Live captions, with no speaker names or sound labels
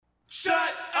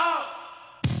Shut up!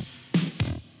 You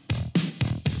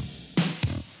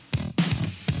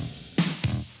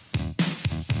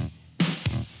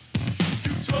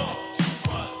talk too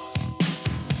much.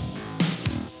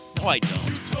 No, I don't.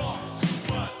 You talk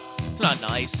too much. It's not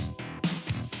nice.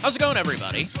 How's it going,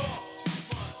 everybody? You talk too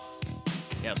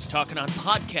much. Yes, talking on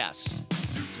podcasts.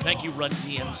 Thank you, Run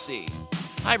DMC.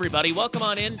 Hi, everybody. Welcome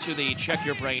on into the Check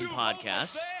Your Brain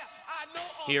podcast.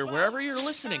 Here, wherever you're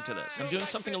listening to this, I'm doing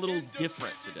something a little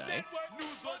different today.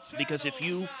 Because if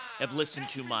you have listened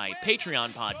to my Patreon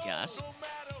podcast,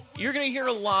 you're going to hear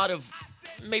a lot of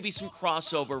maybe some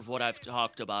crossover of what I've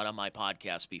talked about on my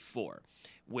podcast before.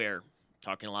 Where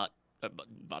talking a lot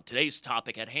about today's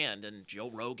topic at hand and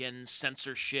Joe Rogan,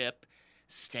 censorship,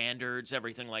 standards,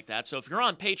 everything like that. So if you're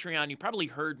on Patreon, you probably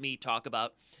heard me talk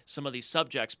about some of these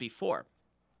subjects before.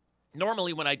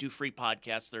 Normally, when I do free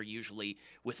podcasts, they're usually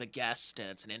with a guest, and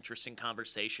it's an interesting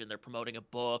conversation. They're promoting a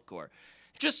book or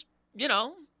just,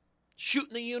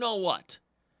 shooting the you-know-what.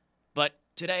 But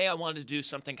today, I wanted to do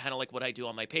something kind of like what I do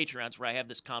on my Patreons, where I have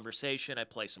this conversation, I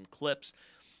play some clips,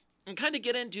 and kind of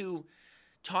get into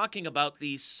talking about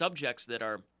these subjects that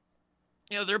are,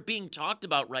 they're being talked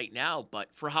about right now,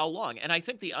 but for how long? And I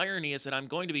think the irony is that I'm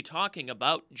going to be talking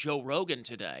about Joe Rogan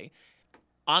today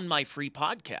on my free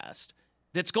podcast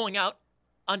that's going out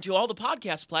onto all the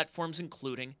podcast platforms,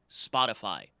 including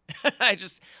Spotify. I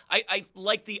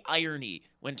like the irony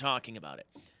when talking about it.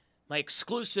 My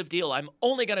exclusive deal, I'm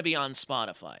only going to be on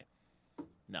Spotify.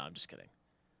 No, I'm just kidding.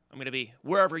 I'm going to be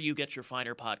wherever you get your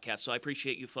finer podcasts. So I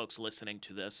appreciate you folks listening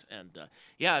to this. And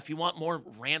if you want more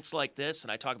rants like this,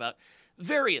 and I talk about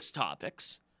various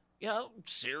topics,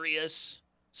 serious,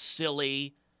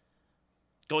 silly,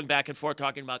 going back and forth,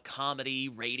 talking about comedy,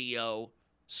 radio,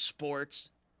 sports.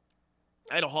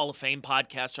 I had a Hall of Fame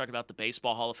podcast talking about the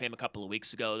Baseball Hall of Fame a couple of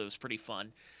weeks ago. That was pretty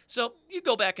fun. So you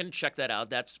go back and check that out.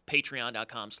 That's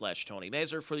patreon.com/Tony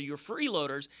Mazur. For your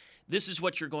freeloaders, this is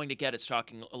what you're going to get. It's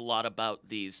talking a lot about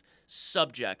these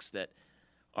subjects that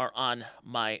are on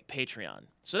my Patreon.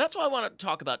 So that's what I want to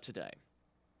talk about today.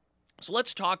 So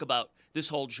let's talk about this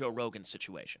whole Joe Rogan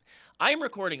situation. I am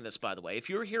recording this, by the way. If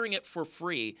you're hearing it for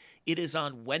free, it is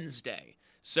on Wednesday.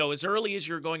 So as early as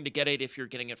you're going to get it, if you're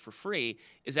getting it for free,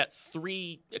 is at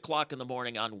 3 o'clock in the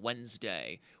morning on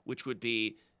Wednesday, which would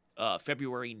be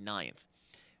February 9th.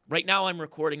 Right now, I'm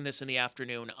recording this in the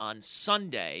afternoon on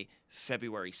Sunday,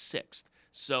 February 6th.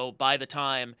 So by the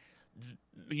time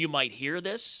you might hear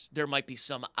this, there might be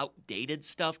some outdated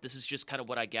stuff. This is just kind of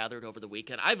what I gathered over the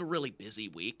weekend. I have a really busy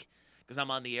week because I'm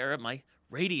on the air at my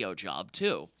radio job,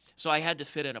 too. So I had to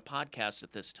fit in a podcast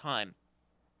at this time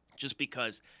just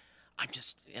because I'm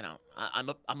just,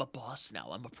 I'm a boss now.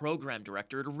 I'm a program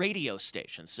director at a radio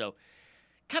station. So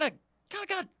kind of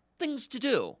got things to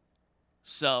do.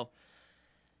 So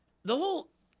the whole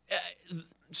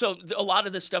a lot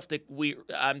of the stuff that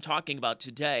I'm talking about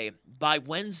today, by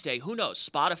Wednesday, who knows?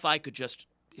 Spotify could just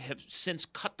have since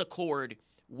cut the cord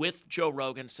with Joe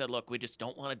Rogan, said, look, we just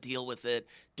don't want to deal with it,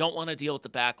 don't want to deal with the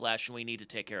backlash, and we need to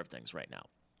take care of things right now.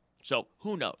 So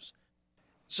who knows?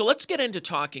 So let's get into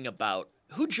talking about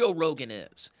who Joe Rogan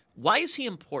is. Why is he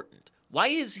important? Why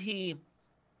is he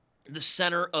the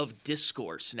center of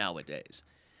discourse nowadays?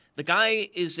 The guy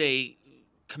is a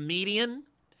comedian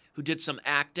who did some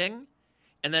acting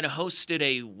and then hosted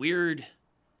a weird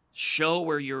show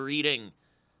where you're eating,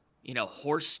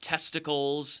 horse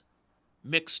testicles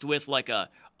mixed with like a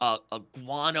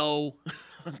guano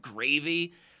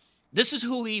gravy. This is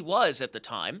who he was at the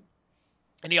time.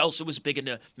 And he also was big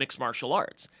into mixed martial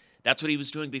arts. That's what he was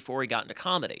doing before he got into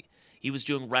comedy. He was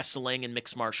doing wrestling and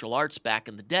mixed martial arts back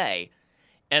in the day,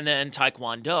 and then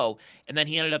Taekwondo. And then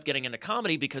he ended up getting into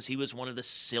comedy because he was one of the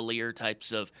sillier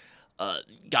types of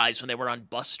guys when they were on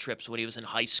bus trips when he was in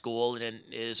high school and in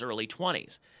his early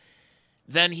 20s.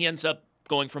 Then he ends up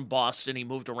going from Boston. He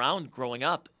moved around growing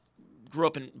up.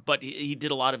 But he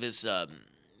did a lot of his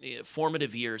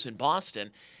formative years in Boston.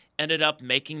 Ended up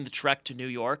making the trek to New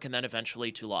York and then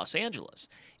eventually to Los Angeles.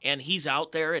 And he's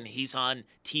out there and he's on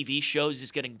TV shows.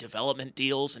 He's getting development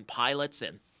deals and pilots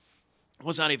and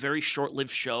was on a very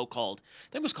short-lived show called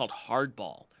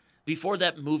Hardball. Before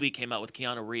that movie came out with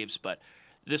Keanu Reeves, but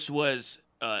this was,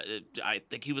 I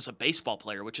think he was a baseball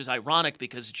player, which is ironic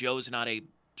because Joe's not a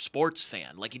sports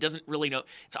fan. Like, he doesn't really know.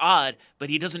 It's odd, but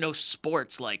he doesn't know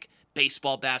sports like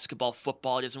baseball, basketball,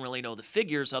 football. He doesn't really know the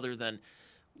figures other than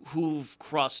who've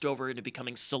crossed over into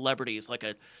becoming celebrities, like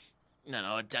a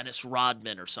Dennis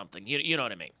Rodman or something. You know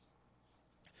what I mean?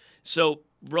 So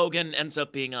Rogan ends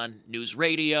up being on news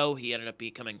radio. He ended up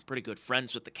becoming pretty good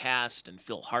friends with the cast and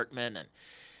Phil Hartman,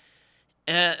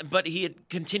 but he had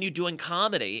continued doing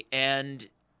comedy, and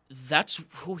that's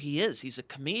who he is. He's a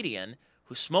comedian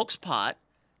who smokes pot,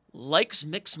 likes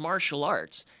mixed martial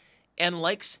arts, and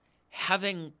likes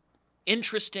having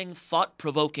interesting,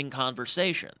 thought-provoking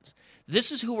conversations.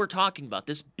 This is who we're talking about,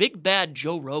 this big bad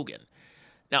Joe Rogan.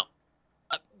 Now,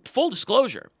 full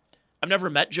disclosure, I've never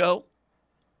met Joe.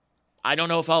 I don't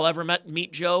know if I'll ever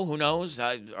meet Joe. Who knows?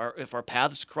 If our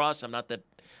paths cross, I'm not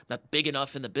big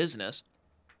enough in the business.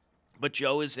 But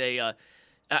Joe is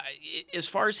as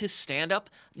far as his stand-up,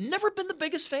 never been the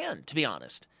biggest fan, to be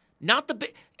honest. Not the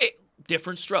big,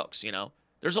 different strokes, you know.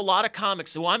 There's a lot of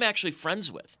comics who I'm actually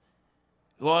friends with,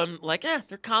 who I'm like,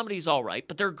 their comedy's all right,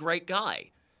 but they're a great guy.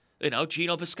 You know,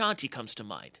 Gino Bisconti comes to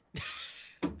mind.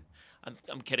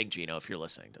 I'm kidding, Gino, if you're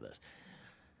listening to this.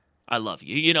 I love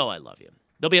you. You know I love you.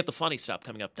 They'll be at the Funny Stop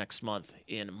coming up next month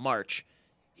in March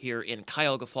here in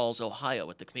Cuyahoga Falls, Ohio,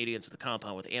 with the Comedians of the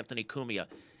Compound with Anthony Cumia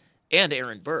and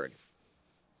Aaron Bird.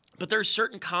 But there's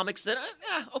certain comics that,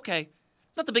 okay,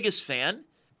 not the biggest fan,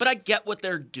 but I get what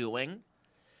they're doing.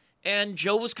 And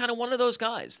Joe was kind of one of those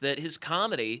guys that his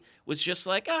comedy was just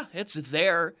like, it's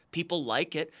there. People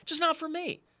like it. Just not for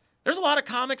me. There's a lot of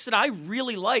comics that I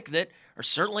really like that are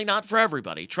certainly not for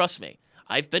everybody. Trust me.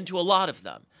 I've been to a lot of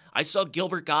them. I saw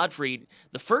Gilbert Gottfried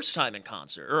the first time in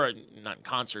concert, or not in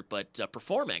concert, but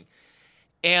performing.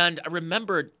 And I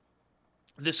remembered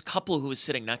this couple who was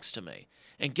sitting next to me.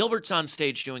 And Gilbert's on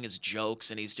stage doing his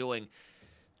jokes, and he's doing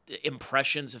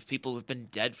impressions of people who've been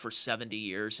dead for 70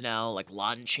 years now, like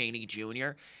Lon Chaney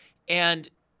Jr. And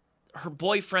her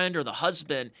boyfriend or the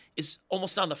husband is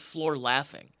almost on the floor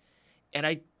laughing. And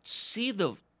I see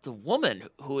the woman,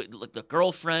 who, like the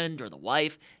girlfriend or the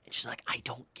wife, and she's like, I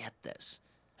don't get this.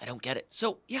 I don't get it.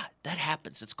 So, yeah, that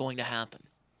happens. It's going to happen.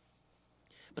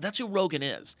 But that's who Rogan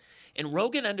is. And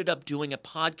Rogan ended up doing a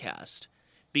podcast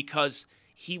because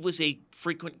he was a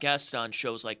frequent guest on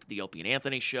shows like The Opie and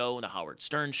Anthony Show and The Howard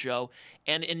Stern Show,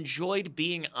 and enjoyed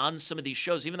being on some of these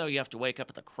shows, even though you have to wake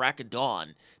up at the crack of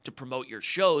dawn to promote your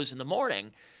shows in the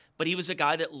morning. But he was a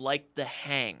guy that liked the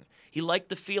hang. He liked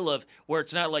the feel of where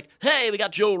it's not like, hey, we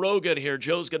got Joe Rogan here.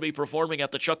 Joe's going to be performing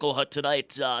at the Chuckle Hut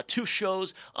tonight. 2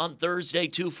 shows on Thursday,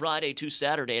 2 Friday, 2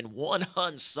 Saturday, and 1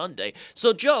 on Sunday.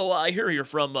 So, Joe, I hear you're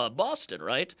from Boston,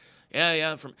 right?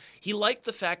 Yeah. He liked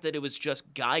the fact that it was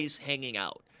just guys hanging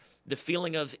out. The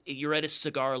feeling of you're at a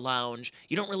cigar lounge.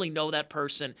 You don't really know that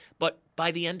person, but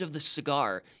by the end of the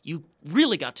cigar, you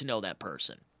really got to know that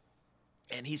person.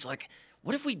 And he's like,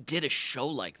 what if we did a show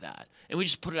like that and we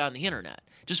just put it on the internet?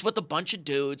 Just with a bunch of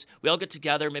dudes, we all get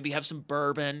together, maybe have some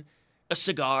bourbon, a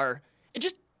cigar, and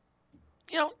just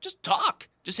talk.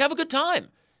 Just have a good time.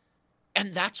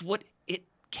 And that's what it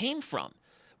came from,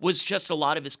 was just a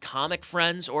lot of his comic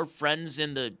friends or friends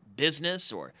in the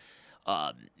business or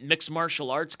mixed martial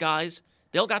arts guys.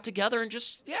 They all got together and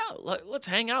just, let's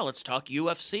hang out. Let's talk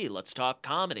UFC. Let's talk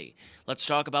comedy. Let's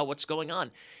talk about what's going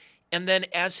on. And then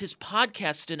as his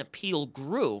podcast and appeal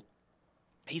grew,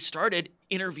 he started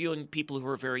interviewing people who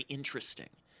were very interesting,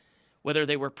 whether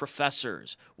they were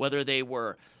professors, whether they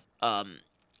were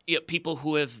people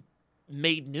who have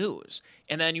made news.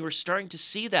 And then you were starting to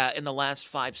see that in the last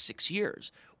 5-6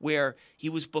 years, where he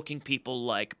was booking people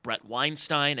like Brett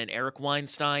Weinstein and Eric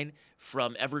Weinstein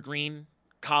from Evergreen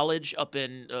College up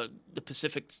in the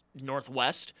Pacific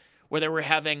Northwest, where they were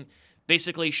having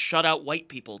basically shut out white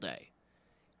people day.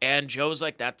 And Joe's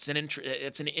like, it's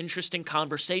an interesting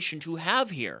conversation to have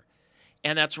here.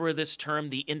 And that's where this term,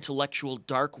 the intellectual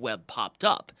dark web, popped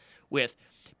up with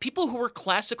people who were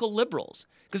classical liberals.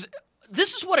 Because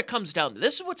this is what it comes down to.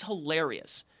 This is what's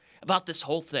hilarious about this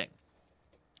whole thing,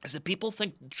 is that people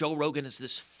think Joe Rogan is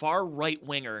this far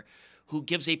right-winger who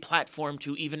gives a platform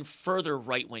to even further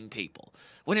right-wing people.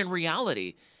 When in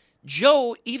reality,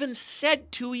 Joe even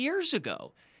said 2 years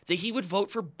ago that he would vote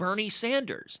for Bernie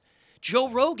Sanders.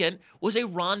 Joe Rogan was a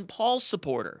Ron Paul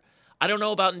supporter. I don't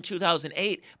know about in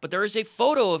 2008, but there is a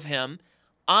photo of him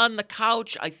on the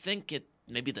couch, I think at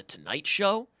maybe The Tonight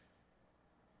Show,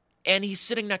 and he's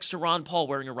sitting next to Ron Paul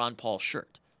wearing a Ron Paul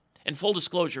shirt. And full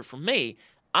disclosure from me,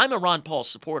 I'm a Ron Paul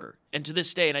supporter, and to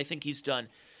this day, and I think he's done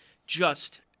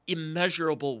just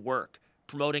immeasurable work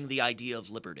promoting the idea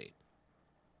of liberty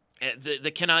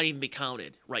that cannot even be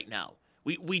counted right now.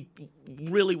 We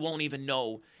really won't even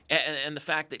know. And the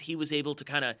fact that he was able to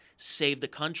kind of save the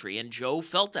country, and Joe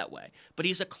felt that way. But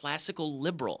he's a classical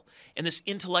liberal. And this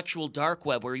intellectual dark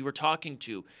web where you were talking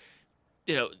to,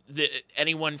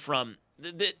 anyone from,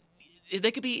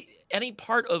 they could be any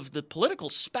part of the political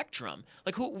spectrum,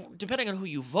 like who, depending on who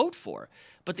you vote for.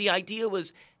 But the idea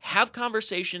was have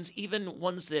conversations, even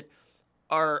ones that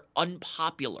are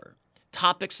unpopular,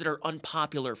 topics that are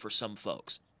unpopular for some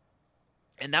folks.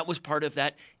 And that was part of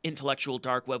that intellectual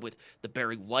dark web with the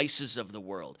Barry Weisses of the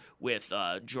world, with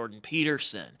Jordan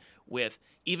Peterson, with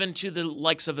even to the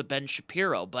likes of a Ben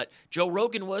Shapiro. But Joe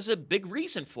Rogan was a big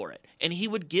reason for it. And he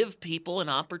would give people an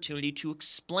opportunity to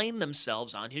explain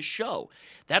themselves on his show.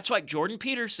 That's why Jordan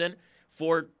Peterson,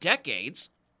 for decades,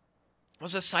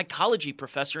 was a psychology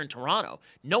professor in Toronto.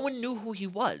 No one knew who he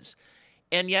was.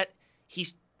 And yet,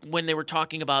 when they were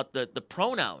talking about the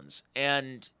pronouns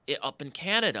and up in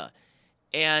Canada,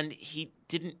 and he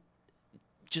didn't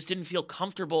feel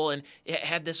comfortable, and it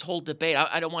had this whole debate.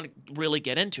 I don't want to really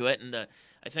get into it. And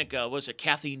I think was it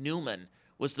Kathy Newman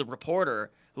was the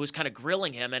reporter who was kind of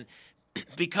grilling him, and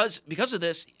because of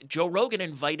this, Joe Rogan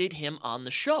invited him on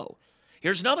the show.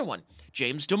 Here's another one: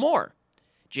 James Damore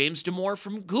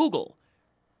from Google,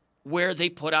 where they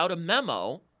put out a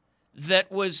memo that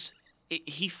was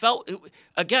he felt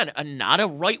again not a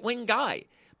right-wing guy,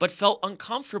 but felt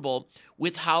uncomfortable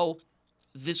with how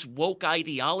this woke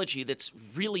ideology that's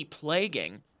really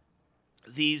plaguing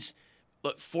these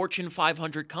Fortune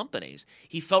 500 companies.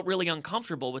 He felt really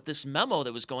uncomfortable with this memo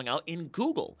that was going out in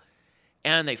Google,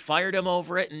 and they fired him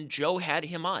over it, and Joe had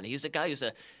him on. He's a guy who's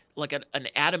an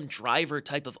Adam Driver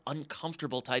type of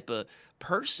uncomfortable type of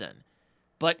person,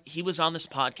 but he was on this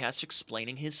podcast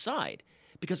explaining his side,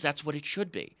 because that's what it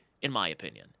should be, in my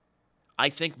opinion. I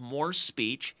think more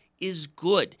speech is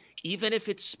good, even if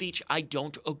it's speech I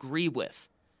don't agree with.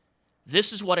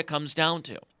 This is what it comes down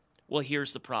to. Well,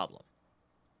 here's the problem.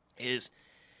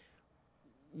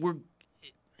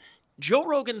 Joe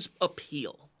Rogan's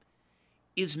appeal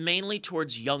is mainly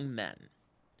towards young men.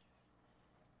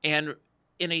 And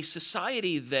in a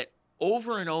society that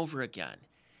over and over again,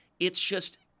 it's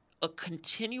just a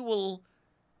continual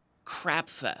crap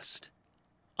fest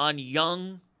on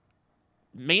young,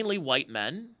 mainly white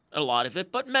men, a lot of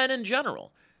it, but men in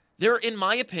general. In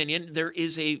my opinion, there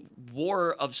is a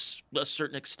war of a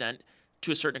certain extent,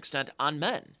 on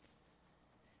men.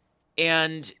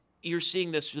 And you're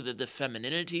seeing this with the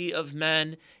femininity of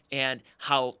men and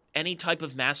how any type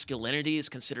of masculinity is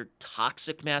considered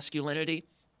toxic masculinity.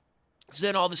 So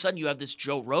then all of a sudden you have this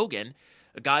Joe Rogan,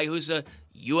 a guy who's a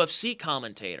UFC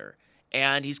commentator,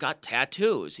 and he's got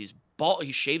tattoos. He's bald.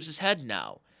 He shaves his head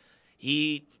now.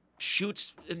 He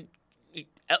shoots,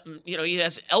 he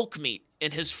has elk meat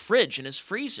in his fridge, in his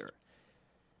freezer.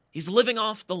 He's living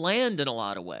off the land in a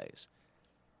lot of ways.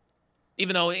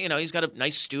 Even though, he's got a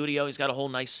nice studio, he's got a whole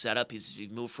nice setup. He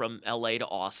moved from LA to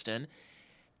Austin.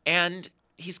 And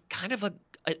he's kind of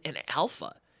an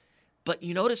alpha. But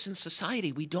you notice in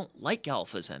society, we don't like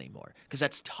alphas anymore because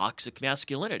that's toxic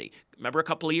masculinity. Remember a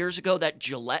couple of years ago, that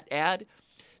Gillette ad?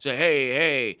 Say,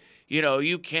 hey,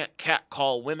 you can't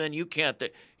catcall women. You can't,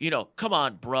 come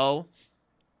on, bro.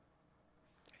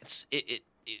 It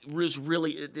was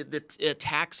really, the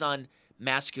attacks on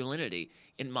masculinity,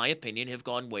 in my opinion, have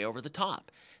gone way over the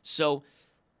top. So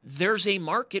there's a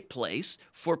marketplace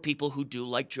for people who do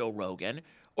like Joe Rogan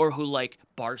or who like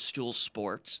Barstool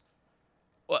Sports.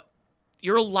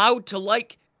 You're allowed to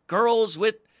like girls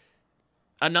with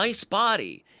a nice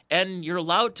body, and you're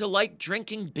allowed to like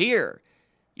drinking beer.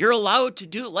 You're allowed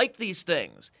to like these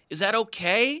things. Is that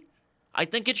okay? I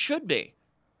think it should be.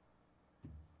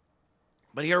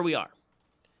 But here we are.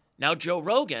 Now, Joe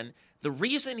Rogan, the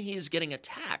reason he is getting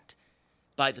attacked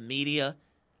by the media,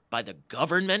 by the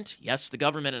government, yes, the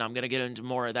government, and I'm going to get into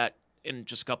more of that in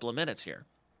just a couple of minutes here.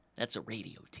 That's a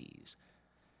radio tease.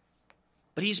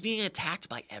 But he's being attacked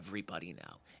by everybody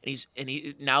now.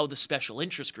 And now the special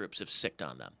interest groups have sicked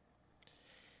on them.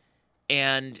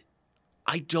 And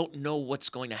I don't know what's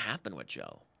going to happen with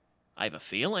Joe. I have a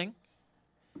feeling.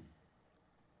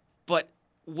 But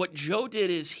what Joe did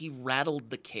is he rattled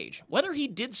the cage. Whether he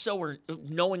did so or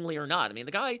knowingly or not. I mean,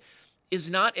 the guy is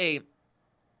not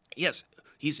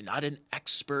he's not an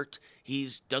expert. He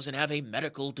doesn't have a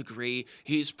medical degree.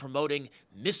 He's promoting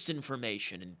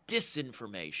misinformation and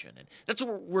disinformation. And that's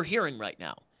what we're hearing right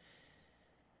now.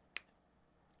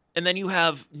 And then you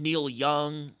have Neil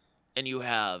Young, and you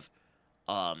have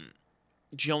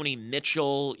Joni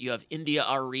Mitchell, you have India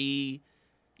Arie,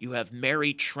 you have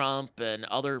Mary Trump and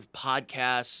other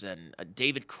podcasts, and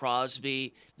David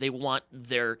Crosby. They want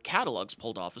their catalogs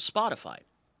pulled off of Spotify.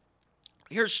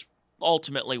 Here's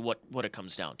ultimately what it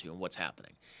comes down to and what's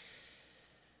happening.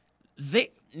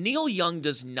 Neil Young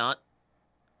does not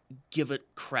give a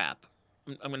crap.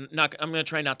 I'm going to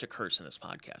try not to curse in this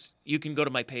podcast. You can go to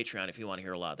my Patreon if you want to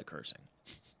hear a lot of the cursing.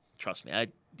 Trust me,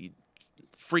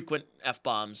 frequent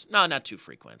F-bombs. No, not too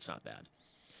frequent. It's not bad.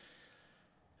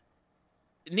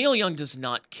 Neil Young does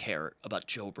not care about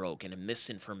Joe Rogan and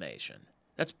misinformation.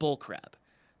 That's bullcrap.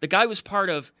 The guy was part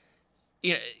of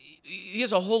you know, he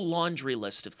has a whole laundry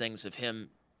list of things of him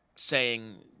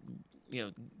saying,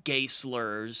 gay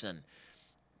slurs and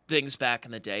things back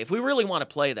in the day. If we really want to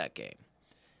play that game,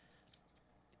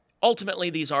 ultimately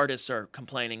these artists are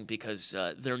complaining because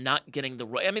they're not getting the...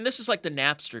 I mean, this is like the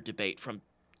Napster debate from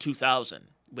 2000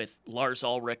 with Lars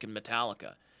Ulrich and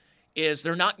Metallica, is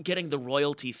they're not getting the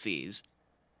royalty fees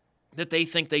that they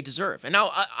think they deserve. And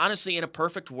now, honestly, in a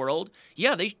perfect world,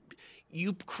 yeah,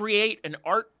 you create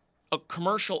a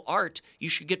commercial art, you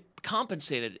should get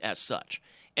compensated as such.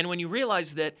 And when you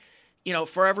realize that,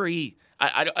 for every,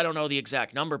 I don't know the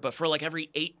exact number, but for like every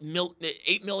 8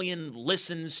 million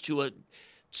listens to a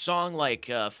song like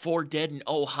Four Dead in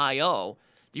Ohio,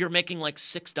 you're making like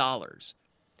 $6.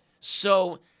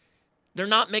 So they're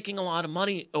not making a lot of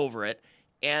money over it,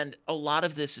 and a lot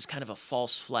of this is kind of a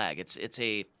false flag.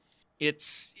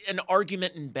 It's an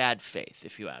argument in bad faith,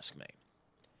 if you ask me.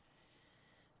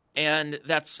 And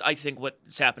that's, I think,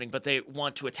 what's happening. But they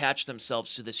want to attach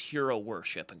themselves to this hero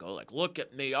worship and go like, look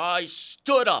at me, I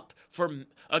stood up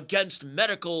against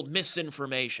medical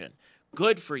misinformation.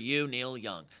 Good for you, Neil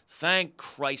Young. Thank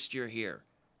Christ you're here.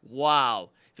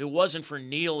 Wow. If it wasn't for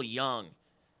Neil Young,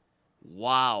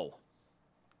 wow.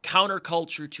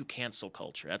 Counterculture to cancel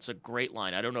culture. That's a great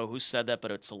line. I don't know who said that, but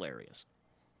it's hilarious.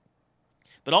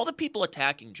 But all the people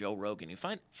attacking Joe Rogan, you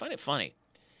find it funny.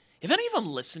 If any of them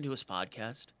listen to his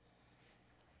podcast,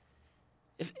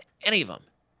 if any of them,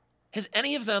 has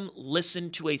any of them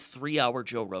listened to a 3-hour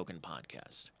Joe Rogan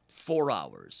podcast? 4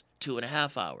 hours,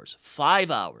 2.5 hours,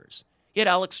 5 hours. He had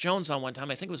Alex Jones on one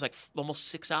time. I think it was like almost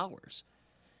 6 hours.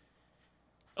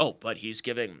 Oh, but he's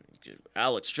giving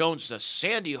Alex Jones the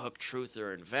Sandy Hook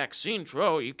truther and vaccine.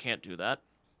 Oh, you can't do that.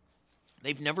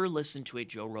 They've never listened to a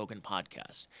Joe Rogan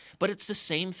podcast. But it's the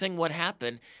same thing what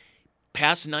happened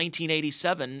past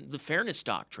 1987, the Fairness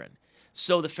Doctrine.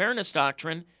 So the Fairness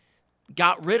Doctrine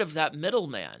got rid of that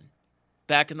middleman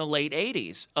back in the late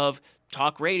 80s of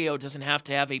talk radio doesn't have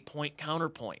to have a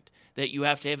point-counterpoint, that you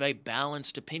have to have a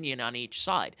balanced opinion on each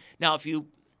side. Now, if you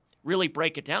really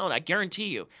break it down, I guarantee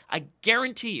you,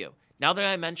 now that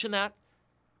I mention that,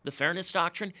 the Fairness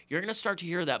Doctrine, you're going to start to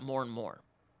hear that more and more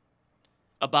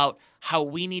about how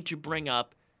we need to bring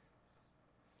up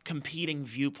competing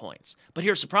viewpoints. But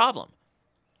here's the problem.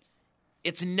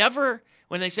 It's never,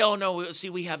 when they say, oh no, see,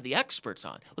 we have the experts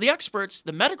on. Well, the experts,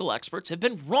 the medical experts, have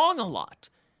been wrong a lot.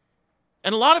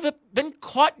 And a lot of it been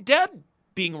caught dead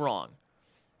being wrong.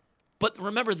 But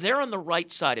remember, they're on the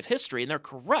right side of history, and they're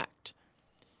correct.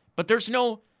 But there's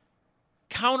no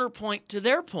counterpoint to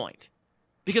their point.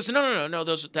 Because no,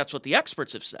 that's what the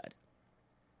experts have said.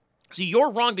 See,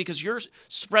 you're wrong because you're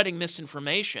spreading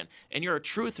misinformation, and you're a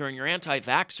truther, and you're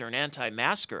anti-vaxxer, and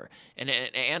anti-masker, and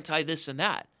anti-this and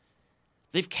that.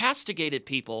 They've castigated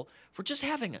people for just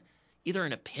having either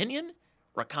an opinion,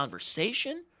 or a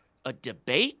conversation, a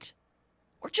debate,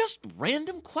 or just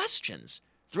random questions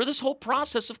through this whole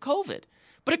process of COVID.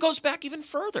 But it goes back even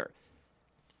further.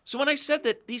 So when I said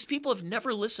that these people have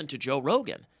never listened to Joe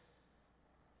Rogan,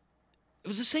 it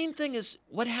was the same thing as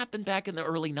what happened back in the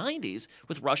early 90s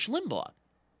with Rush Limbaugh.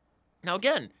 Now,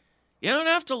 again, you don't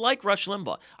have to like Rush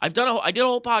Limbaugh. I did a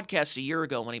whole podcast a year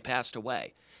ago when he passed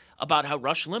away about how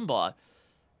Rush Limbaugh,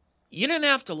 you didn't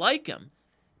have to like him,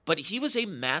 but he was a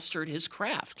master at his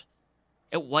craft,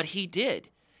 at what he did.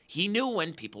 He knew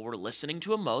when people were listening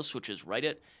to him most, which is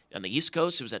on the East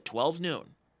Coast, it was at 12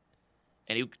 noon.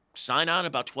 And he would sign on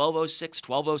about 12:06,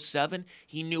 12:07.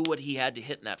 He knew what he had to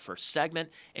hit in that first segment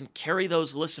and carry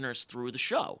those listeners through the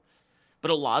show.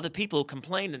 But a lot of the people who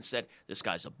complained and said, this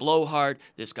guy's a blowhard,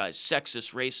 this guy's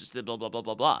sexist, racist, blah, blah, blah,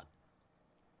 blah, blah.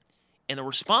 And the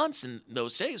response in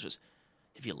those days was,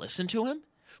 have you listened to him?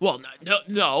 Well,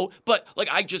 no, but like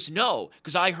I just know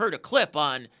because I heard a clip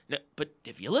on, but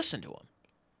have you listened to him?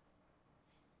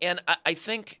 And I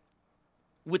think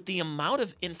with the amount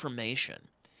of information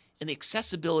and the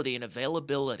accessibility and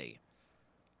availability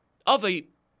of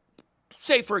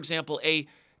say, for example, a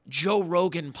Joe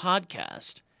Rogan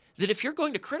podcast, that if you're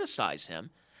going to criticize him,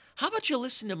 how about you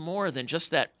listen to more than just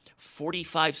that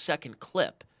 45-second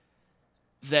clip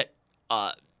that,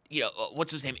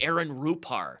 what's his name, Aaron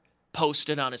Rupar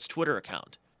posted on his Twitter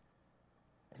account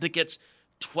that gets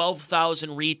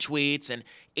 12,000 retweets and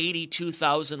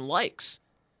 82,000 likes.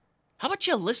 How about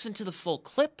you listen to the full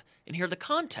clip and hear the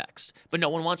context? But no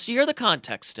one wants to hear the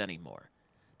context anymore.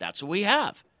 That's what we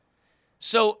have.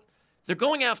 So they're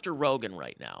going after Rogan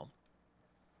right now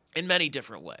in many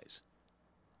different ways.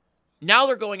 Now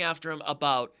they're going after him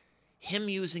about him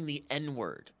using the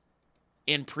N-word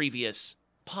in previous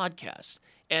podcasts.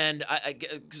 And I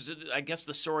guess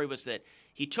the story was that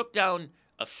he took down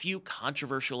a few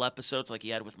controversial episodes like he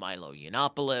had with Milo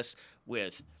Yiannopoulos,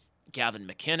 with Gavin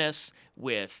McInnes,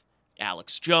 with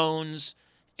Alex Jones,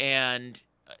 and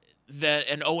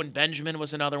Owen Benjamin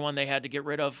was another one they had to get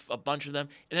rid of, a bunch of them.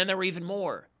 And then there were even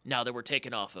more now that were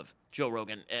taken off of Joe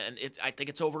Rogan, and I think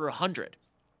it's over 100.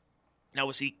 Now,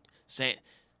 was he saying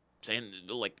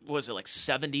like, what was it, like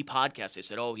 70 podcasts? They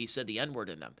said, oh, he said the N-word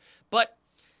in them. But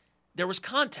there was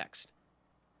context.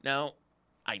 Now,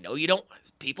 I know you don't,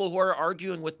 people who are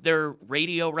arguing with their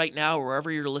radio right now, or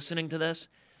wherever you're listening to this,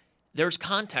 there's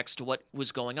context to what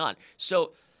was going on.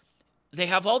 So they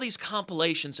have all these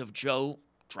compilations of Joe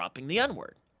dropping the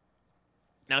N-word.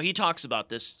 Now, he talks about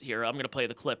this here. I'm going to play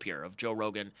the clip here of Joe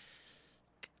Rogan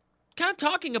kind of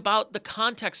talking about the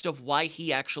context of why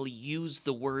he actually used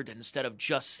the word instead of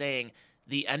just saying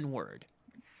the N-word.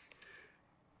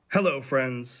 Hello,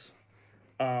 friends.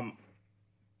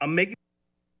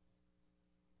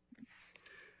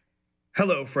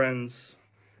 Hello, friends.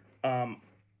 I'm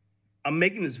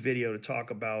making this video to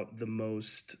talk about the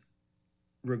most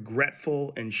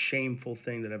regretful and shameful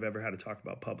thing that I've ever had to talk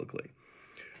about publicly.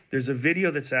 There's a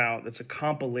video that's out that's a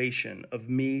compilation of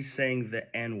me saying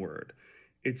the N-word.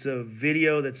 It's a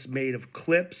video that's made of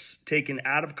clips taken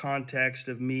out of context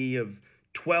of me of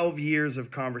 12 years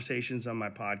of conversations on my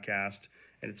podcast,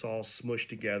 and it's all smushed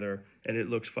together, and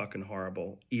it looks fucking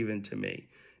horrible, even to me.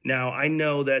 Now, I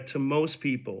know that to most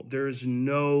people, there's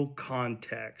no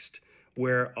context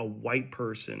where a white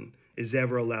person is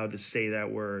ever allowed to say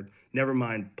that word, never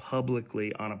mind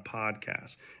publicly on a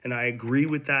podcast. And I agree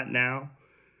with that now.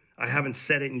 I haven't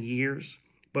said it in years,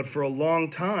 but for a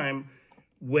long time,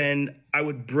 when I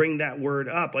would bring that word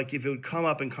up, like if it would come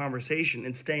up in conversation,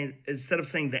 instead of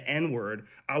saying the N-word,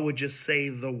 I would just say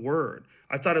the word.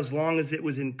 I thought as long as it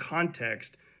was in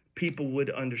context, people would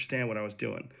understand what I was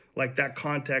doing. Like that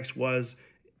context was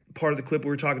part of the clip we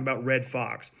were talking about Red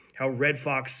Fox, how Red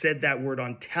Fox said that word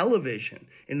on television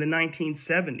in the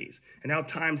 1970s, and how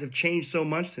times have changed so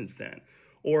much since then.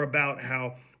 Or about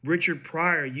how Richard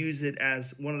Pryor used it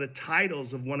as one of the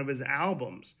titles of one of his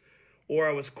albums. Or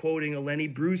I was quoting a Lenny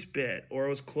Bruce bit, or I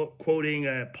was quoting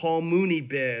a Paul Mooney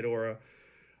bit, or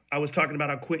I was talking about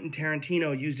how Quentin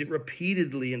Tarantino used it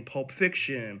repeatedly in Pulp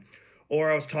Fiction, or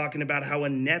I was talking about how a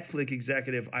Netflix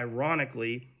executive,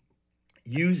 ironically,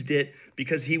 used it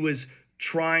because he was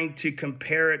trying to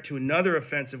compare it to another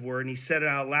offensive word, and he said it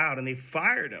out loud, and they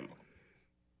fired him.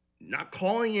 Not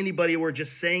calling anybody, or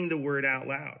just saying the word out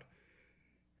loud.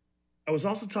 I was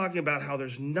also talking about how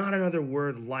there's not another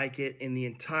word like it in the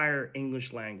entire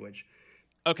English language.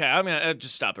 Okay, I'm going to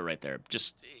just stop it right there.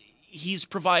 He's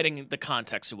providing the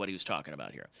context of what he was talking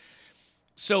about here.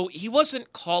 So he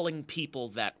wasn't calling people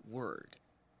that word.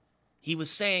 He was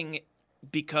saying,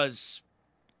 because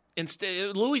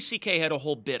instead, Louis C.K. had a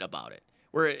whole bit about it,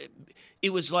 where it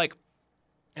was like,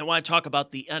 I want to talk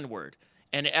about the N-word.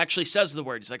 And it actually says the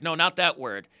word. He's like, no, not that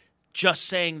word. Just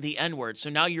saying the N-word. So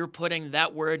now you're putting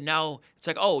that word, now it's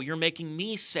like, oh, you're making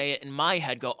me say it in my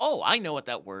head, go, oh, I know what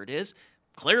that word is.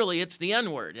 Clearly it's the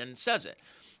N-word, and it says it.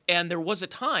 And there was a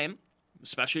time,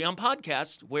 especially on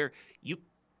podcasts, where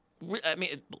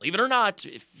believe it or not,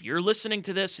 if you're listening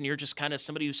to this and you're just kind of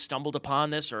somebody who stumbled upon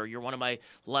this, or you're one of my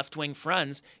left-wing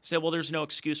friends, you say, well, there's no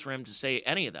excuse for him to say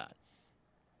any of that.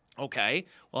 Okay,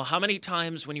 well, how many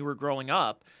times when you were growing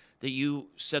up that you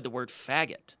said the word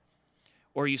faggot?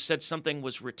 Or you said something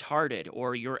was retarded,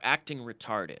 or you're acting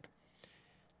retarded?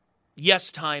 Yes,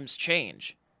 times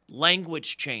change.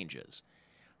 Language changes.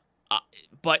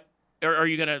 But are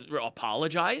you going to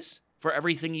apologize for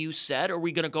everything you said? Or are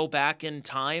we going to go back in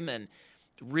time and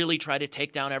really try to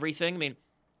take down everything? I mean,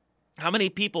 how many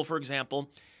people, for example,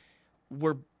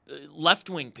 were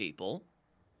left-wing people,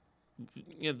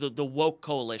 the woke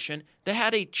coalition, that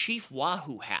had a Chief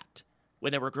Wahoo hat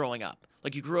when they were growing up?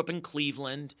 Like you grew up in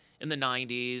Cleveland in the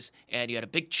 90s and you had a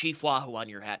big Chief Wahoo on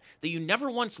your hat, that you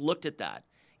never once looked at that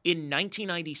in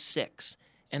 1996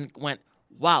 and went,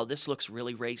 wow, this looks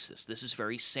really racist. This is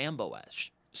very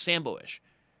Sambo-ish.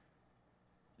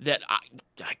 That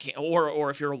I can't, or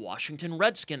if you're a Washington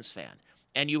Redskins fan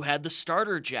and you had the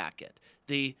starter jacket,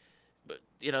 the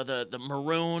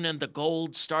maroon and the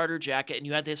gold starter jacket, and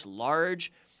you had this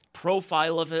large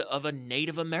profile of a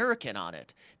Native American on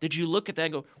it. Did you look at that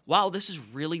and go, wow, this is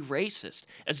really racist?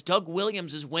 As Doug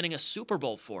Williams is winning a Super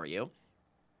Bowl for you,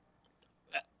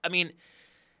 I mean,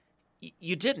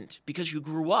 you didn't, because you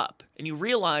grew up and you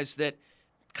realized that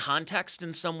context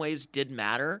in some ways did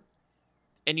matter,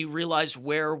 and you realized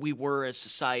where we were as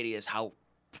society, as how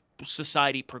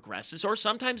society progresses or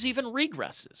sometimes even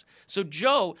regresses. So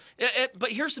Joe,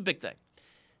 but here's the big thing.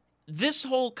 This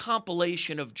whole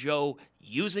compilation of Joe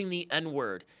using the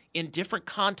N-word in different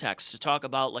contexts to talk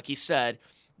about, like he said,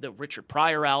 the Richard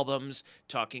Pryor albums,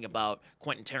 talking about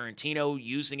Quentin Tarantino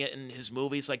using it in his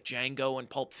movies like Django and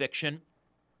Pulp Fiction.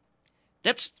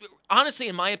 That's honestly,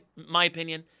 in my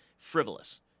opinion,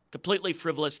 frivolous. Completely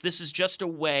frivolous. This is just a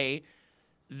way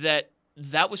that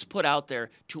was put out there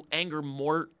to anger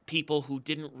more people who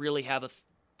didn't really have a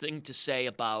thing to say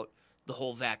about the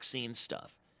whole vaccine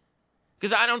stuff.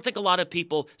 Because I don't think a lot of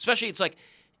people, especially it's like,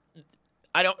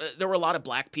 there were a lot of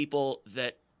black people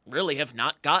that really have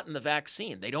not gotten the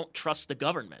vaccine. They don't trust the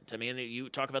government. I mean, you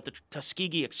talk about the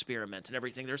Tuskegee experiment and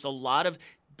everything. There's a lot of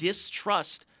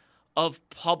distrust of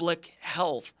public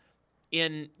health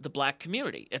in the black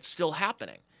community. It's still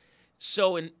happening.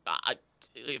 So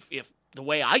if the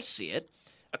way I see it,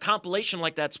 a compilation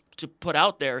like that's to put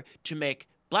out there to make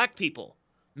black people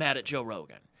mad at Joe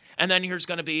Rogan. And then here's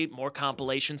going to be more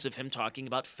compilations of him talking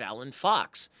about Fallon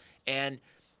Fox and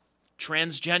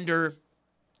transgender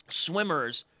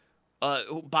swimmers,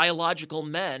 biological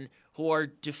men who are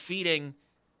defeating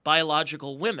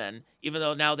biological women, even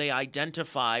though now they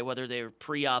identify whether they're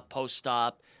pre-op,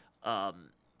 post-op,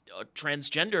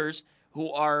 transgenders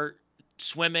who are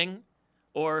swimming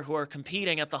or who are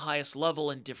competing at the highest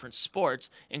level in different sports,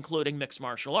 including mixed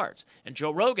martial arts. And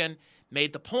Joe Rogan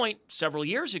made the point several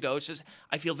years ago. He says,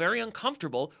 I feel very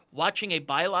uncomfortable watching a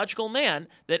biological man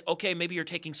that, okay, maybe you're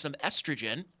taking some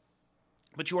estrogen,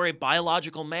 but you are a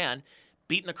biological man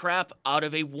beating the crap out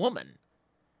of a woman.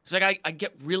 It's like, I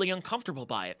get really uncomfortable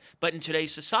by it. But in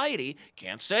today's society,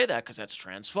 can't say that because that's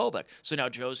transphobic. So now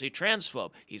Joe's a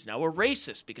transphobe. He's now a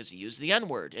racist because he used the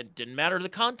N-word. It didn't matter the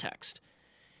context.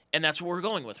 And that's what we're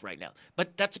going with right now.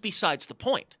 But that's besides the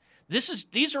point.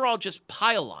 These are all just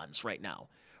pile-ons right now.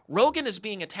 Rogan is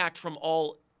being attacked from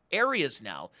all areas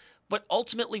now. But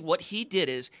ultimately what he did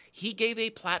is he gave a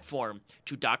platform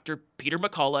to Dr. Peter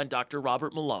McCullough and Dr.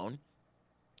 Robert Malone,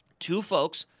 two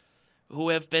folks who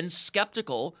have been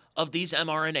skeptical of these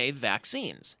mRNA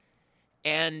vaccines.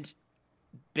 And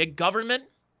big government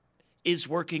is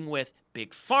working with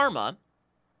big pharma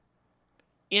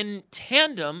in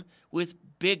tandem with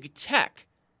big tech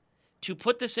to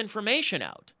put this information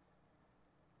out.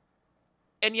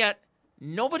 And yet,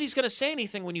 nobody's going to say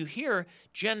anything when you hear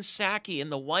Jen Psaki in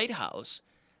the White House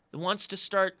that wants to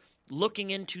start looking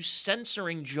into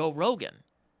censoring Joe Rogan.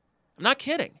 I'm not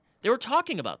kidding. They were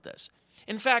talking about this.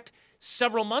 In fact,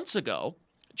 several months ago,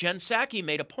 Jen Psaki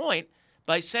made a point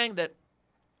by saying that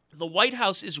the White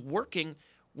House is working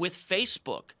with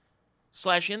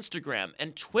Facebook/Instagram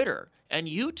and Twitter and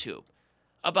YouTube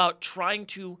about trying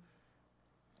to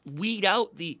weed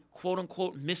out the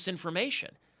quote-unquote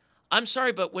misinformation. I'm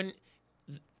sorry, but when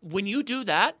you do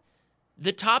that,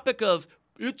 the topic of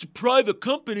it's a private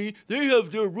company, they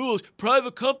have their rules,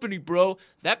 private company, bro,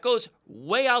 that goes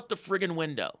way out the friggin'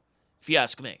 window, if you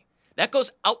ask me. That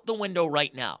goes out the window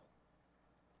right now.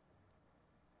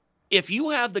 If you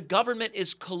have the government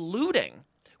is colluding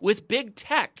with big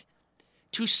tech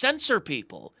to censor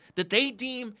people that they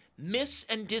deem mis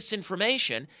and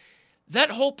disinformation,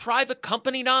 that whole private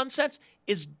company nonsense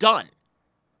is done.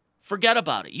 Forget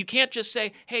about it. You can't just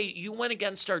say, hey, you went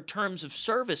against our terms of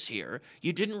service here.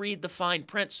 You didn't read the fine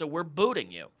print, so we're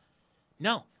booting you.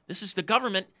 No, this is the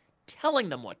government telling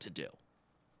them what to do.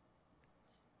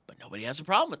 But nobody has a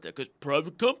problem with it because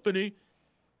private company,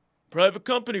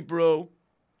 bro.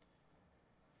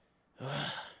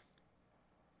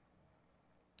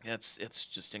 It's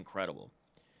just incredible.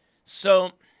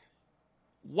 So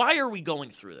why are we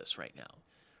going through this right now?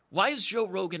 Why is Joe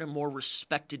Rogan a more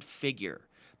respected figure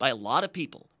by a lot of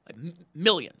people, like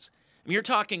millions? I mean, you're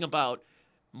talking about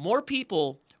more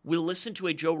people will listen to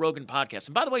a Joe Rogan podcast.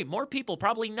 And by the way, more people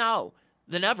probably now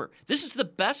than ever. This is the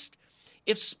best.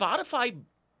 If Spotify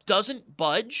doesn't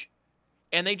budge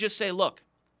and they just say, look,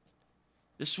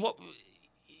 this is what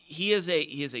he is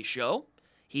a show.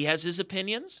 He has his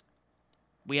opinions.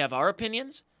 We have our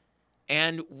opinions.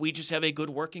 And we just have a good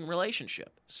working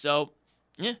relationship. So,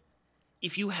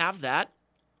 if you have that,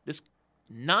 this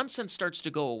nonsense starts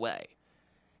to go away.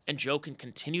 And Joe can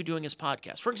continue doing his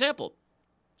podcast. For example,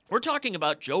 we're talking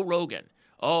about Joe Rogan.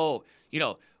 Oh,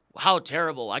 how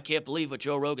terrible. I can't believe what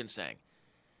Joe Rogan's saying.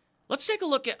 Let's take a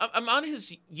look at, I'm on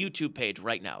his YouTube page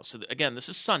right now. So again, this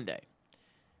is Sunday.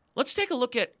 Let's take a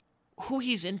look at who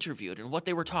he's interviewed and what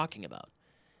they were talking about.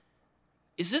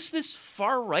 Is this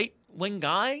far right-wing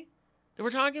guy that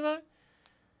we're talking about?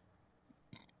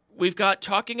 We've got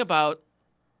talking about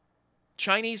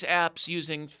Chinese apps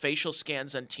using facial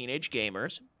scans on teenage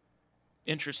gamers.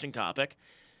 Interesting topic.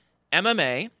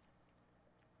 MMA.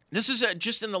 This is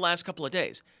just in the last couple of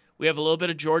days. We have a little bit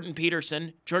of Jordan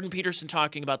Peterson. Jordan Peterson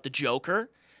talking about the Joker,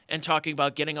 and talking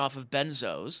about getting off of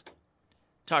benzos,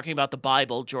 talking about the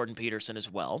Bible, Jordan Peterson as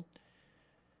well.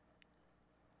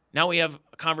 Now we have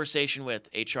a conversation with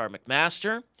H.R.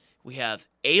 McMaster. We have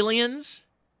aliens.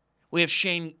 We have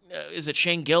Shane, is it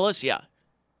Shane Gillis? Yeah.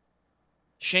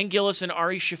 Shane Gillis and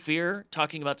Ari Shaffir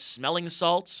talking about smelling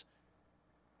salts.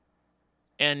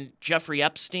 And Jeffrey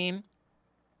Epstein.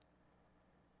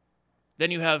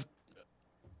 Then you have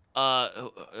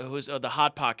who's the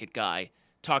Hot Pocket guy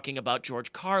talking about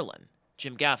George Carlin,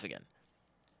 Jim Gaffigan.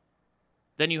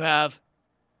 Then you have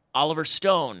Oliver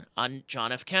Stone on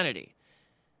John F. Kennedy.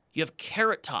 You have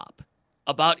Carrot Top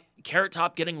about Carrot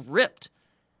Top getting ripped.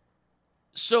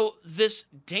 So this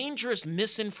dangerous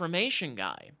misinformation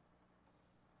guy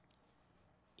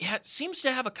seems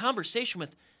to have a conversation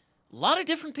with a lot of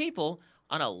different people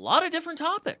on a lot of different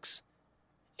topics.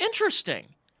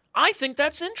 Interesting. I think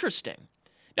that's interesting.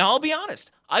 Now, I'll be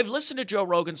honest. I've listened to Joe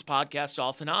Rogan's podcast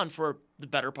off and on for the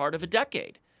better part of a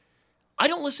decade. I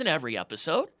don't listen to every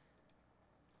episode.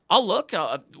 I'll look,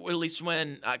 at least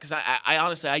when, because I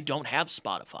honestly, I don't have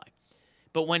Spotify.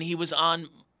 But when he was on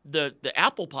the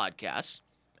Apple podcast,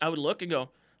 I would look and go,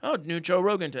 oh, new Joe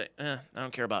Rogan today. I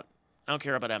don't care about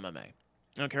MMA. I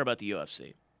don't care about the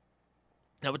UFC.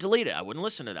 I would delete it. I wouldn't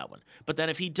listen to that one. But then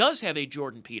if he does have a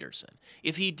Jordan Peterson,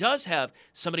 if he does have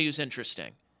somebody who's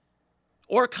interesting,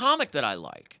 or a comic that I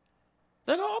like,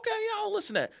 then okay, yeah, I'll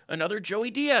listen to it. Another Joey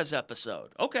Diaz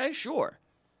episode. Okay, sure.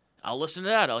 I'll listen to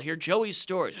that. I'll hear Joey's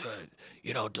stories.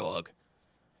 You know, dog,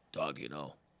 you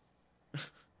know,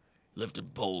 lived in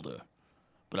Boulder,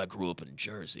 but I grew up in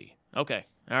Jersey. Okay,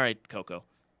 all right, Coco.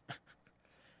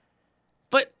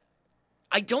 But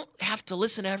I don't have to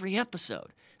listen to every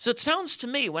episode. So it sounds to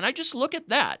me, when I just look at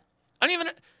that, I don't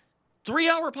even,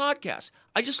 3-hour podcast,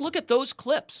 I just look at those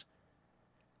clips.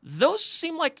 Those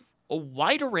seem like a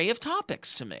wide array of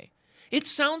topics to me. It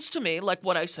sounds to me like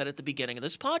what I said at the beginning of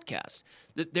this podcast,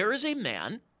 that there is a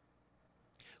man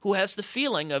who has the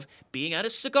feeling of being at a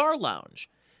cigar lounge.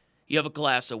 You have a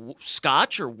glass of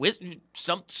scotch or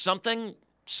something,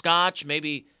 scotch,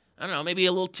 maybe, I don't know, maybe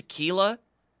a little tequila.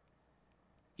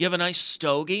 You have a nice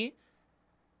stogie,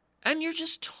 and you're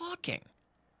just talking.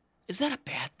 Is that a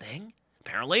bad thing?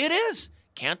 Apparently it is.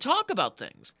 Can't talk about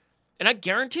things. And I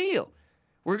guarantee you,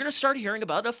 we're going to start hearing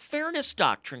about a fairness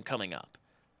doctrine coming up.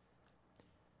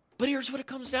 But here's what it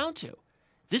comes down to.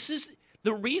 This is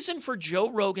the reason for Joe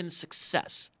Rogan's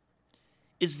success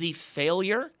is the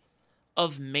failure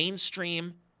of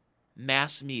mainstream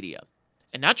mass media.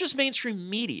 And not just mainstream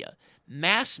media,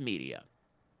 mass media.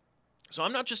 So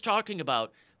I'm not just talking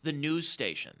about the news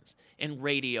stations and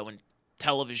radio and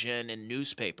television and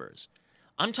newspapers.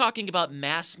 I'm talking about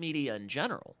mass media in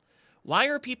general. Why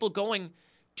are people going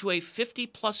to a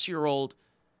 50-plus-year-old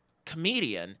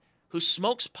comedian who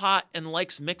smokes pot and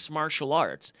likes mixed martial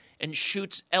arts and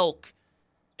shoots elk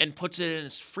and puts it in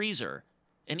his freezer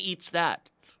and eats that?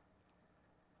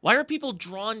 Why are people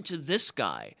drawn to this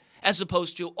guy as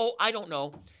opposed to, oh, I don't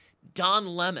know, Don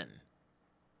Lemon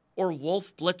or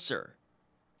Wolf Blitzer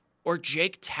or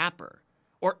Jake Tapper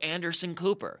or Anderson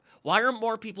Cooper? Why are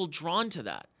more people drawn to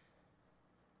that?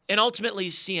 And ultimately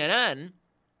CNN,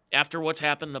 after what's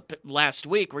happened last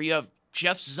week, where you have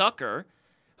Jeff Zucker,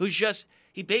 who's just,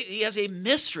 he has a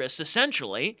mistress,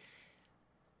 essentially,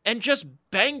 and just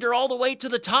banged her all the way to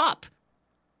the top.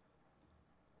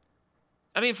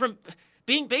 I mean, from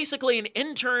being basically an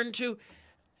intern to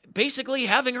basically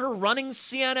having her running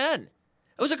CNN.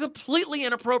 It was a completely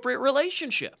inappropriate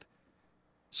relationship.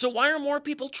 So why are more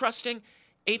people trusting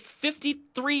a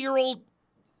 53-year-old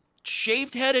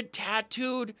shaved-headed,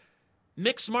 tattooed,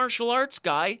 mixed martial arts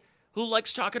guy who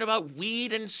likes talking about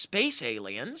weed and space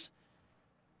aliens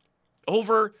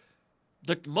over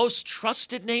the most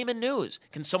trusted name in news?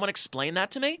 Can someone explain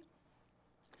that to me?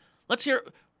 Let's hear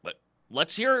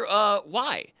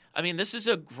why. I mean, this is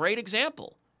a great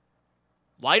example.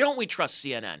 Why don't we trust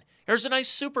CNN? Here's a nice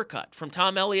supercut from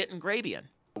Tom Elliott and Grabian.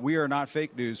 We are not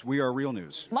fake news. We are real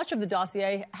news. Much of the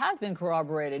dossier has been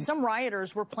corroborated. Some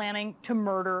rioters were planning to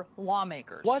murder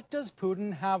lawmakers. What does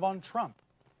Putin have on Trump?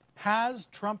 Has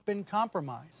Trump been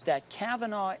compromised? That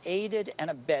Kavanaugh aided and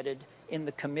abetted in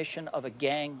the commission of a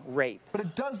gang rape. But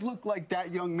it does look like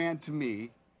that young man to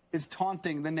me is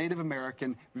taunting the Native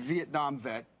American Vietnam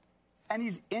vet, and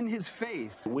he's in his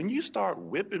face. When you start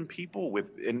whipping people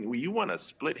and you want to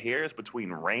split hairs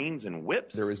between reins and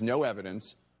whips. There is no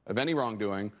evidence of any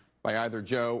wrongdoing by either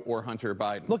Joe or Hunter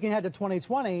Biden. Looking ahead to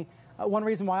 2020, one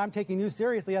reason why I'm taking you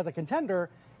seriously as a contender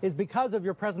is because of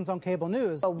your presence on cable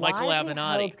news. Michael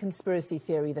Avenatti. Held conspiracy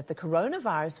theory that the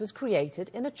coronavirus was created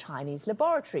in a Chinese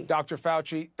laboratory. Dr.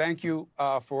 Fauci, thank you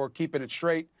for keeping it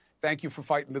straight. Thank you for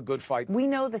fighting the good fight. We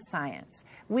know the science.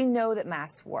 We know that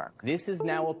masks work. This is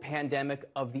now a pandemic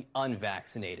of the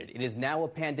unvaccinated. It is now a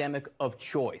pandemic of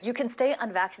choice. You can stay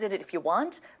unvaccinated if you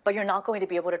want, but you're not going to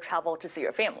be able to travel to see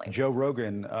your family. Joe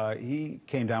Rogan, he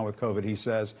came down with COVID. He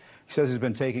says he's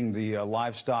been taking the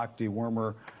livestock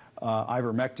dewormer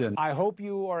ivermectin. I hope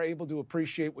you are able to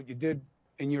appreciate what you did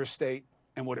in your state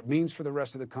and what it means for the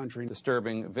rest of the country.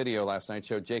 Disturbing video last night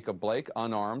showed Jacob Blake,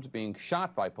 unarmed, being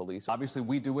shot by police. Obviously,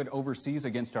 we do it overseas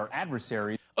against our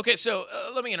adversaries. Okay, so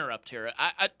let me interrupt here.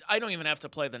 I don't even have to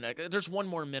play the next. There's 1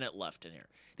 more minute left in here.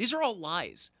 These are all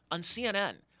lies on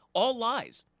CNN. All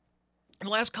lies. In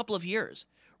the last couple of years.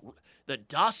 The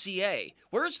dossier.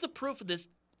 Where's the proof of this?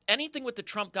 Anything with the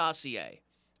Trump dossier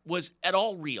was at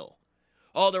all real.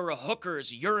 Oh, there were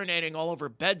hookers urinating all over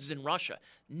beds in Russia.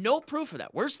 No proof of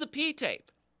that. Where's the P tape?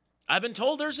 I've been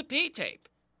told there's a P tape.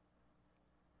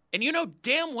 And you know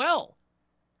damn well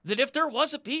that if there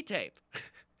was a P tape,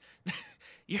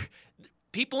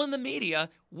 people in the media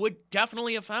would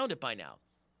definitely have found it by now.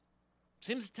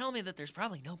 Seems to tell me that there's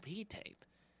probably no P tape.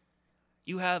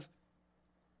 You have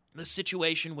the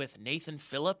situation with Nathan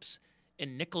Phillips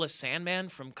and Nicholas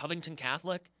Sandmann from Covington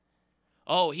Catholic.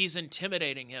 Oh, he's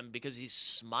intimidating him because he's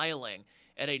smiling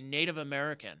at a Native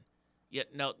American.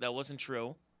 Yet, no, that wasn't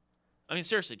true. I mean,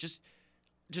 seriously, just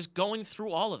going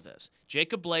through all of this.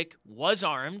 Jacob Blake was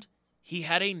armed. He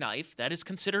had a knife. That is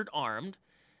considered armed.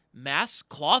 Masks,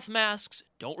 cloth masks,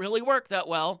 don't really work that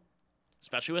well,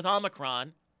 especially with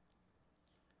Omicron.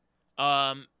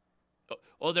 Remember,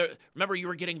 you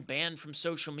were getting banned from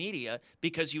social media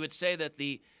because you would say that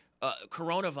the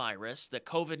coronavirus, the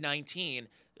COVID-19,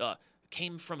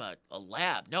 came from a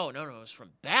lab. No, it was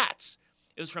from bats.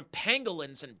 It was from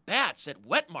pangolins and bats at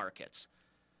wet markets.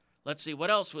 Let's see,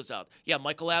 what else was out? Yeah,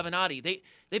 Michael Avenatti. They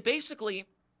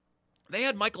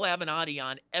had Michael Avenatti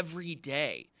on every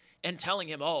day and telling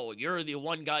him, oh, you're the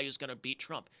one guy who's going to beat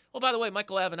Trump. Well, by the way,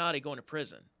 Michael Avenatti going to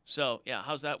prison. So, yeah,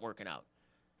 how's that working out?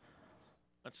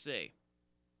 Let's see.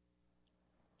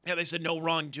 Yeah, they said no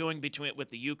wrongdoing with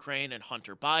the Ukraine and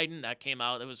Hunter Biden. That came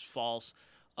out. That was false.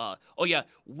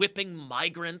 Whipping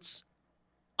migrants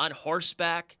on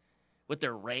horseback with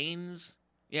their reins.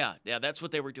 Yeah, that's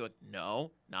what they were doing.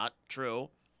 No, not true.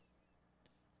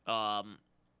 Brett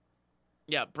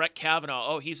Kavanaugh.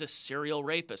 Oh, he's a serial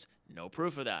rapist. No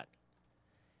proof of that.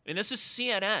 I mean, this is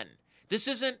CNN. This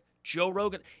isn't Joe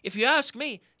Rogan. If you ask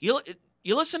me, you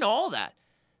listen to all that.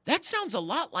 That sounds a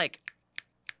lot like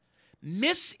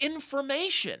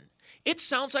misinformation. It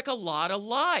sounds like a lot of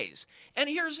lies. And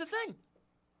here's the thing.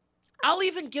 I'll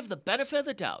even give the benefit of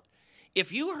the doubt.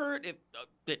 If you heard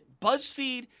that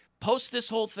BuzzFeed posts this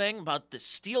whole thing about the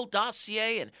Steele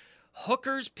dossier and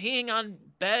hookers peeing on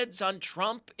beds on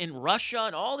Trump in Russia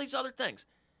and all these other things,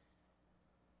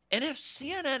 and if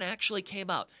CNN actually came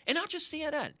out, and not just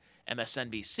CNN,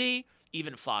 MSNBC,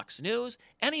 even Fox News,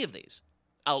 any of these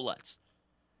outlets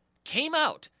came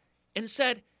out and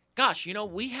said, gosh,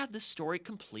 we had this story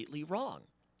completely wrong.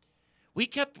 We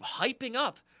kept hyping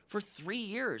up for 3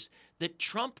 years that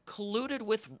Trump colluded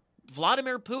with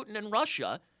Vladimir Putin and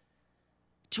Russia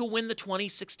to win the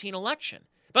 2016 election.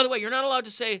 By the way, you're not allowed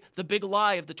to say the big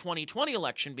lie of the 2020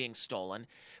 election being stolen,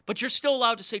 but you're still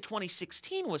allowed to say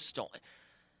 2016 was stolen.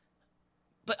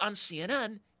 But on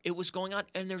CNN, it was going on,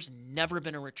 and there's never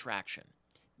been a retraction.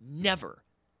 Never,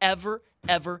 ever,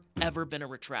 ever, ever been a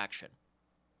retraction.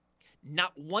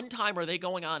 Not one time are they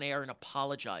going on air and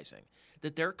apologizing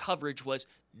that their coverage was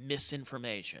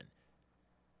misinformation.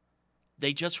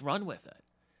 They just run with it.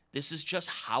 This is just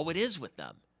how it is with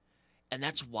them. And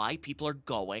that's why people are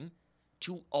going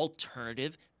to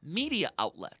alternative media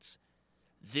outlets.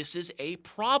 This is a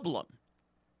problem.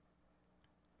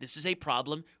 This is a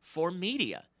problem for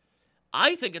media.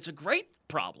 I think it's a great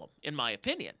problem, in my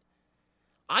opinion.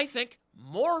 I think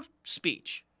more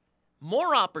speech,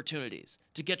 more opportunities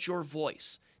to get your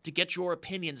voice, to get your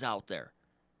opinions out there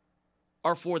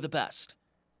are for the best.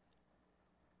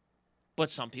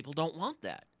 But some people don't want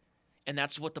that. And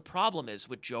that's what the problem is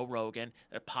with Joe Rogan,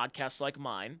 podcasts like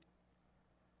mine,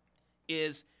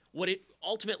 is what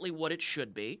it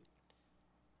should be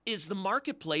is the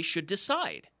marketplace should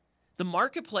decide. The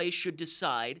marketplace should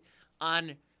decide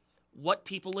on what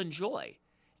people enjoy.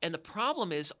 And the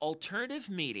problem is alternative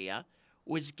media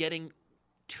was getting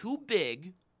too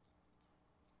big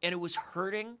and it was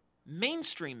hurting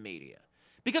mainstream media.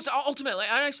 Because ultimately,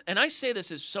 and I say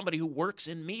this as somebody who works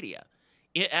in media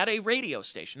at a radio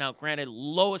station. Now, granted,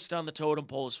 lowest on the totem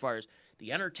pole as far as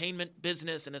the entertainment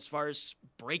business and as far as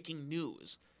breaking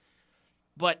news.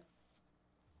 But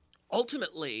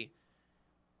ultimately,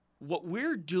 what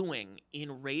we're doing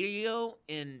in radio,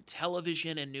 in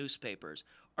television, and newspapers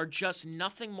are just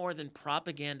nothing more than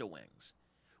propaganda wings.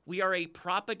 We are a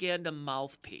propaganda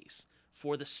mouthpiece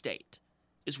for the state,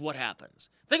 is what happens.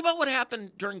 Think about what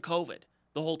happened during COVID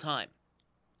the whole time.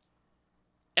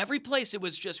 Every place it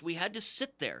was just, we had to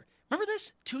sit there. Remember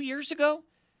this 2 years ago?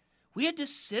 We had to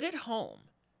sit at home,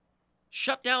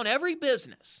 shut down every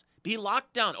business, be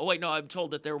locked down. Oh, wait, no, I'm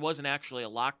told that there wasn't actually a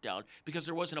lockdown because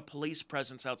there wasn't a police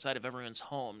presence outside of everyone's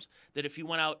homes, that if you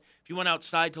went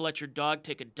outside to let your dog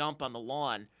take a dump on the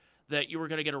lawn, that you were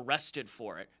going to get arrested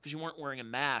for it because you weren't wearing a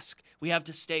mask. We have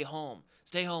to stay home.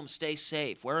 Stay home, stay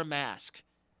safe, wear a mask.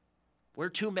 Wear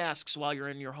 2 masks while you're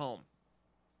in your home.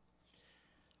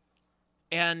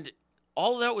 And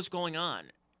all of that was going on.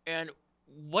 And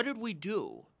what did we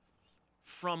do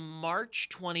from March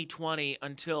 2020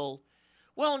 until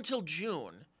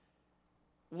June?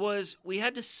 Was we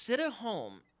had to sit at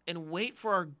home and wait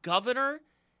for our governor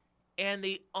and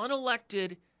the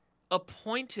unelected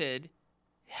appointed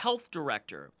health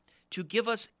director to give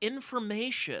us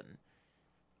information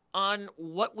on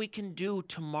what we can do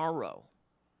tomorrow.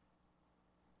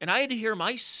 And I had to hear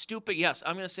my stupid, yes,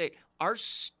 I'm going to say our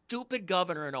stupid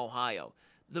governor in Ohio,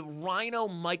 the rhino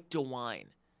Mike DeWine,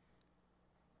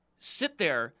 sit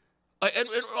there. And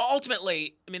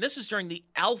ultimately, I mean, this is during the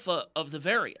alpha of the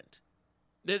variant.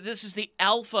 This is the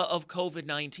alpha of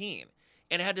COVID-19.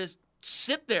 And it had to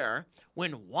sit there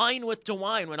when wine with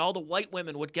DeWine, when all the white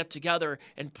women would get together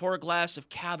and pour a glass of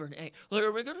Cabernet. Like,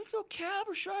 are we going to go Cab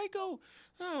or should I go?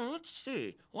 Oh, let's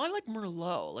see. Well, I like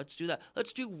Merlot. Let's do that.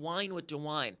 Let's do wine with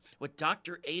DeWine with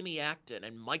Dr. Amy Acton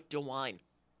and Mike DeWine.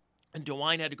 And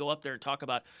DeWine had to go up there and talk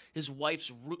about his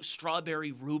wife's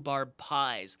strawberry rhubarb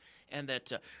pies. And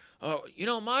that,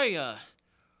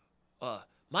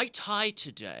 my tie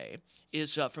today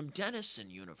is from Denison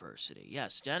University.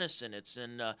 Yes, Denison. It's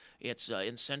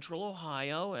in Central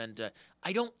Ohio, and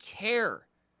I don't care.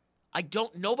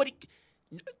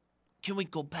 Can we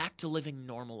go back to living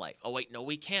normal life? Oh, wait, no,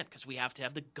 we can't because we have to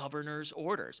have the governor's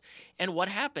orders. And what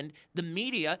happened? The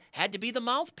media had to be the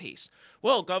mouthpiece.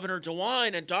 Well, Governor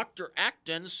DeWine and Dr.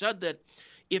 Acton said that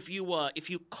if you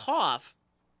cough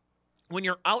when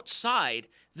you're outside,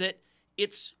 that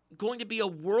it's going to be a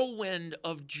whirlwind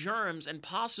of germs and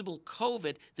possible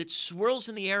COVID that swirls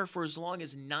in the air for as long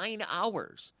as 9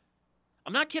 hours.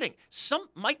 I'm not kidding.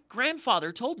 My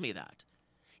grandfather told me that.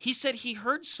 He said he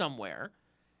heard somewhere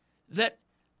that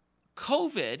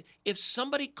COVID, if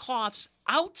somebody coughs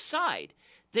outside,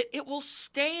 that it will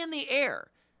stay in the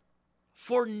air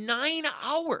for 9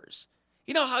 hours.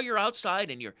 You know how you're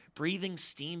outside and you're breathing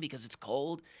steam because it's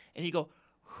cold, and you go,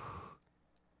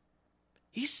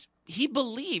 he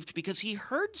believed because he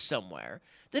heard somewhere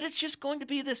that it's just going to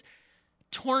be this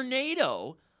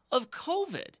tornado of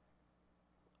COVID.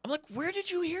 I'm like, where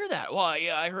did you hear that? Well,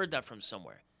 yeah, I heard that from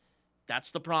somewhere.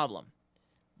 That's the problem.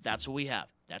 That's what we have.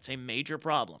 That's a major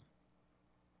problem.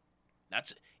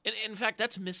 In fact,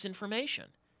 that's misinformation.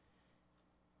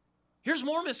 Here's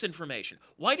more misinformation.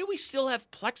 Why do we still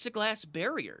have plexiglass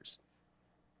barriers?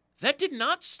 That did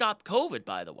not stop COVID,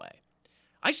 by the way.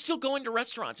 I still go into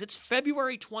restaurants. It's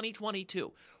February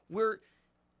 2022. We're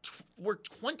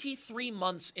 23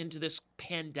 months into this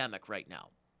pandemic right now.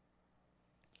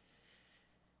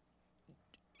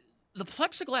 The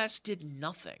plexiglass did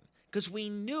nothing because we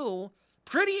knew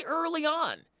pretty early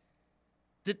on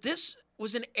that this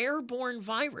was an airborne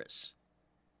virus.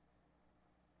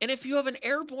 And if you have an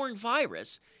airborne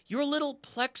virus, your little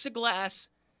plexiglass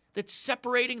that's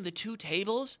separating the 2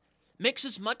 tables makes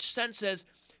as much sense as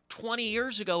 20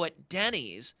 years ago at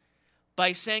Denny's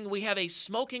by saying we have a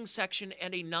smoking section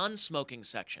and a non-smoking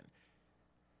section.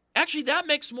 Actually, that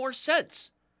makes more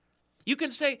sense. You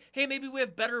can say, hey, maybe we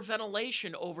have better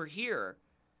ventilation over here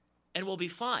and we'll be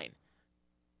fine.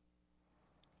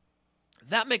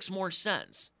 That makes more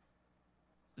sense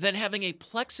than having a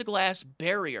plexiglass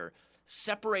barrier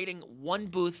separating one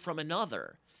booth from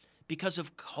another because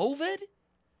of COVID?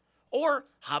 Or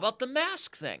how about the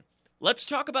mask thing? Let's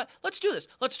do this.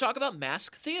 Let's talk about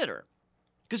mask theater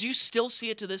because you still see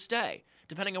it to this day,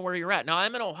 depending on where you're at. Now,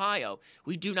 I'm in Ohio.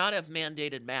 We do not have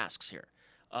mandated masks here.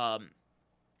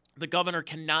 The governor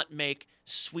cannot make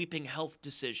sweeping health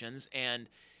decisions, and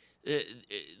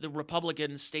the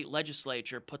Republican state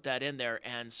legislature put that in there,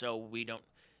 and so we don't.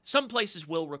 Some places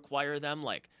will require them,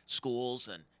 like schools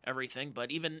and everything, but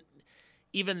even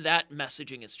that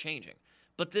messaging is changing.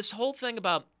 But this whole thing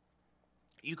about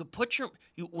you could put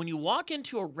when you walk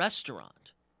into a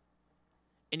restaurant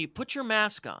and you put your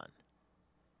mask on,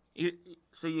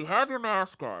 so you have your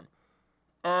mask on.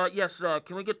 Yes,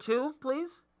 can we get 2,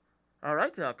 please? All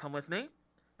right, come with me.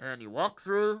 And you walk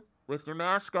through with your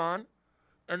mask on,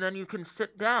 and then you can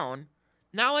sit down.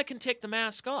 Now I can take the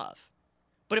mask off.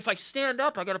 But if I stand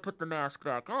up, I got to put the mask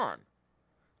back on.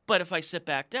 But if I sit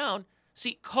back down,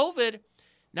 see, COVID,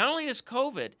 not only does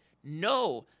COVID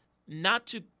know not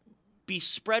to be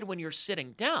spread when you're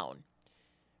sitting down,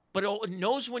 but it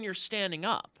knows when you're standing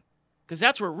up, because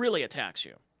that's where it really attacks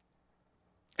you.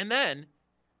 And then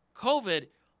COVID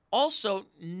also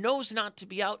knows not to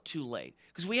be out too late,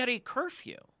 because we had a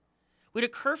curfew. We had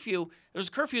a curfew. There was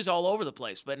curfews all over the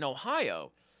place, but in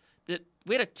Ohio, that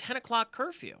we had a 10 o'clock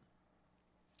curfew.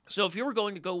 So if you were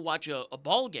going to go watch a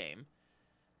ball game,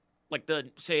 like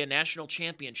say a national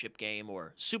championship game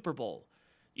or Super Bowl,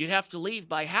 you'd have to leave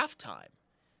by halftime,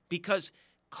 because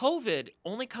COVID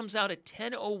only comes out at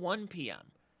 10:01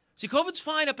 p.m. See, COVID's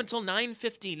fine up until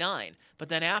 9:59, but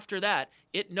then after that,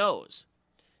 it knows.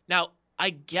 Now, I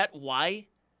get why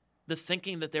the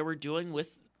thinking that they were doing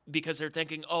because they're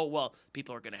thinking, oh, well,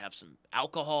 people are going to have some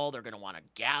alcohol, they're going to want to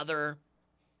gather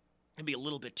and be a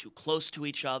little bit too close to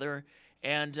each other,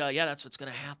 and yeah, that's what's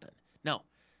going to happen. No,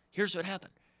 here's what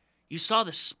happened. You saw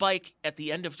the spike at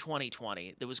the end of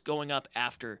 2020 that was going up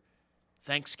after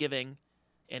Thanksgiving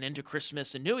and into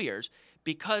Christmas and New Year's,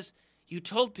 because you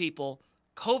told people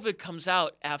COVID comes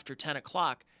out after 10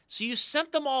 o'clock, so you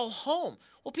sent them all home.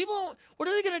 Well, people, what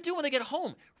are they going to do when they get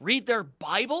home? Read their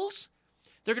Bibles?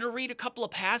 They're going to read a couple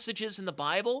of passages in the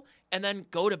Bible and then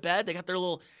go to bed. They got their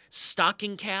little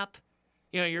stocking cap,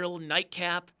 your little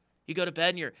nightcap. You go to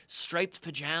bed in your striped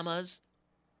pajamas.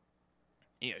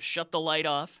 You shut the light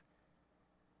off.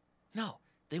 No,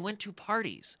 they went to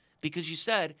parties because you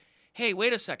said, hey,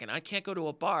 wait a second, I can't go to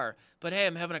a bar, but hey,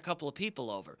 I'm having a couple of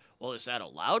people over. Well, is that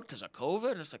allowed because of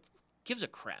COVID? And it's like, gives a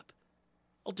crap.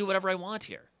 I'll do whatever I want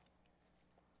here.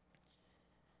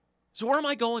 So where am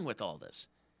I going with all this?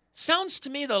 Sounds to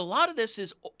me that a lot of this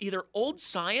is either old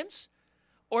science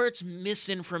or it's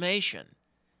misinformation.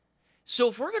 So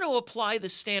if we're going to apply the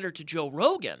standard to Joe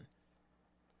Rogan,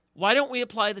 why don't we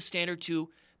apply the standard to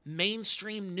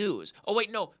mainstream news? Oh,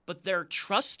 wait, no, but they're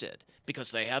trusted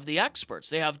because they have the experts.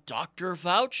 They have Dr.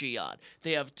 Fauci on.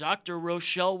 They have Dr.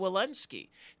 Rochelle Walensky.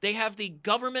 They have the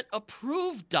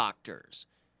government-approved doctors.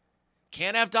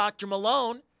 Can't have Dr.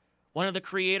 Malone, one of the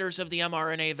creators of the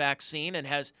mRNA vaccine and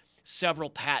has several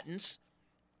patents.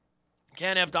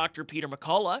 Can't have Dr. Peter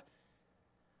McCullough.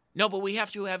 No, but we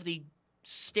have to have the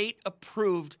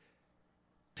state-approved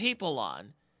people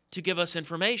on to give us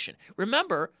information.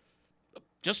 Remember,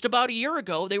 just about a year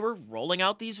ago, they were rolling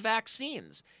out these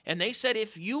vaccines. And they said,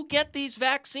 if you get these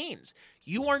vaccines,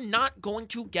 you are not going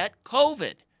to get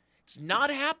COVID. It's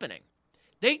not happening.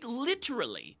 They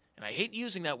literally, and I hate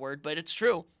using that word, but it's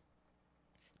true,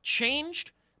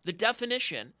 changed the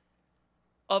definition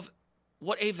of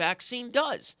what a vaccine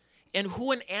does and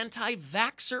who an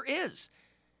anti-vaxxer is.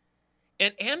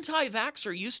 An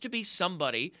anti-vaxxer used to be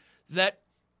somebody that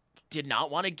did not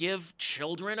want to give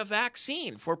children a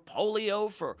vaccine for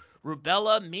polio, for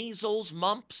rubella, measles,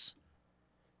 mumps.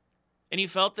 And he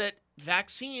felt that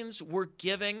vaccines were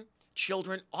giving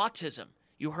children autism.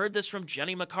 You heard this from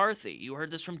Jenny McCarthy. You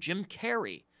heard this from Jim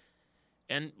Carrey.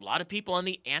 And a lot of people in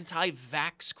the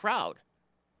anti-vax crowd.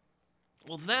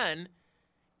 Well, then,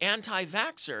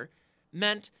 anti-vaxxer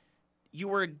meant you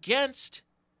were against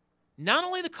not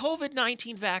only the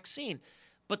COVID-19 vaccine,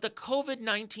 but the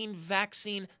COVID-19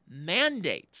 vaccine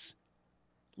mandates.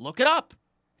 Look it up.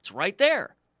 It's right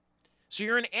there. So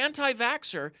you're an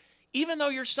anti-vaxxer, even though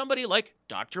you're somebody like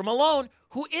Dr. Malone,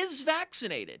 who is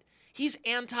vaccinated. He's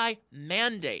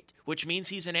anti-mandate, which means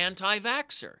he's an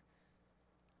anti-vaxxer.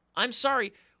 I'm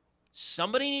sorry,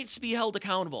 somebody needs to be held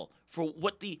accountable for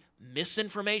what the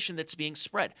misinformation that's being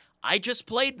spread. I just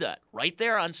played that right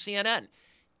there on CNN.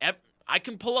 I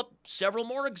can pull up several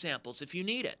more examples if you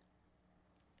need it.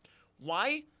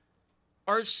 Why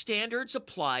are standards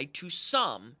applied to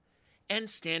some and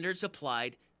standards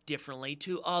applied differently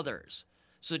to others?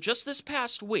 So just this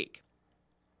past week,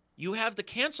 you have the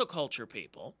cancel culture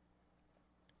people.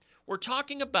 We're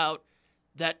talking about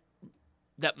that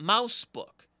mouse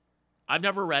book. I've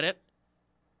never read it,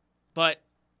 but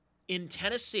in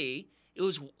Tennessee, it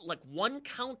was like one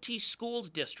county schools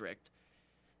district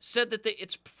said that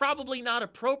it's probably not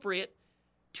appropriate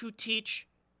to teach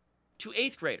to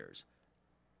 8th graders.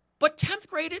 But 10th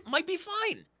grade, it might be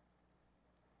fine.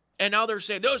 And now they're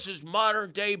saying, this is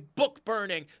modern day book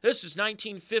burning. This is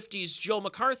 1950s Joe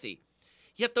McCarthy.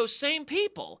 Yet those same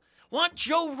people want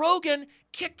Joe Rogan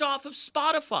kicked off of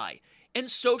Spotify and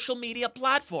social media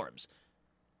platforms.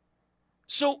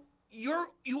 So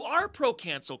you are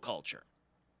pro-cancel culture.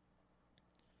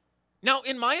 Now,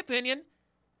 in my opinion,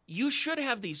 you should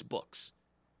have these books.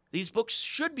 These books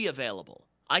should be available.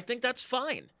 I think that's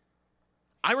fine.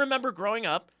 I remember growing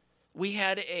up, we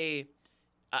had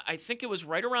I think it was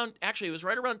right around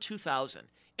 2000,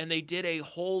 and they did a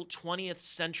whole 20th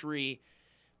century,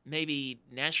 maybe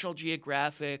National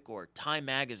Geographic or Time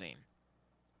magazine.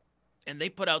 And they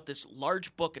put out this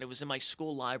large book, and it was in my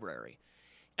school library.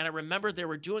 And I remember they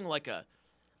were doing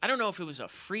I don't know if it was a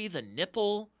Free the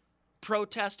Nipple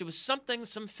protest. It was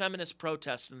some feminist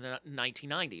protest in the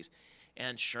 1990s.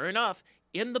 And sure enough,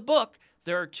 in the book,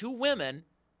 there are two women.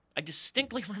 I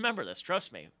distinctly remember this,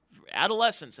 trust me,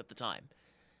 adolescents at the time.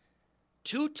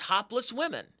 Two topless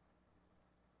women,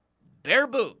 bare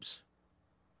boobs.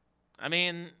 I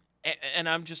mean, and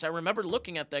I remember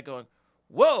looking at that going,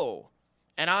 whoa.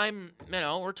 And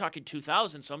we're talking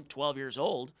 2000, so I'm 12 years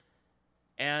old.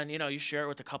 And, you share it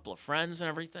with a couple of friends and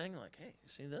everything. Like, hey, you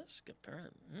see this? Good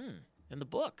parent. In the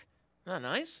book. Not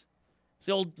nice? It's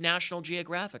the old National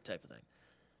Geographic type of thing.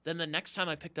 Then the next time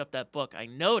I picked up that book, I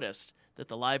noticed that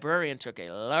the librarian took a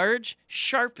large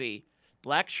Sharpie,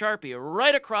 black Sharpie,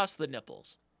 right across the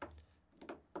nipples.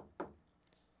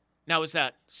 Now, is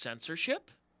that censorship?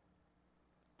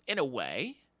 In a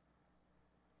way.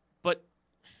 But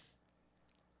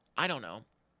I don't know.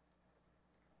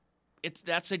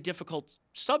 That's a difficult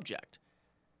subject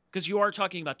because you are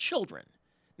talking about children.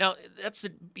 Now, that's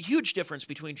the huge difference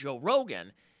between Joe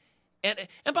Rogan and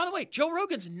by the way, Joe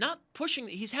Rogan's not pushing,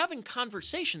 he's having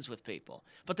conversations with people,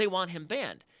 but they want him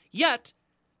banned. Yet,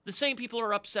 the same people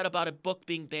are upset about a book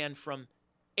being banned from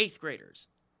 8th graders.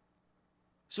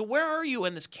 So where are you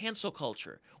in this cancel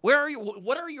culture? Where are you?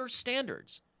 What are your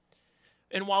standards?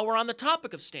 And while we're on the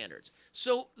topic of standards,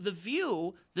 so The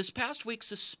View this past week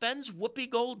suspends Whoopi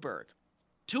Goldberg.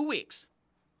 2 weeks.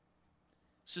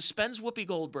 Suspends Whoopi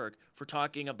Goldberg for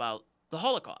talking about the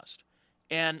Holocaust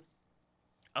and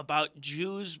about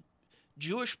Jewish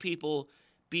people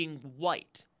being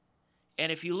white.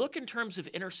 And if you look in terms of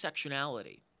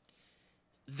intersectionality,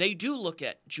 they do look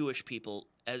at Jewish people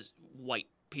as white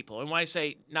people. And when I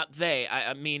say not they,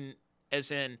 I mean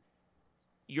as in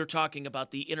you're talking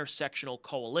about the intersectional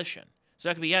coalition. So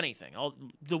that could be anything.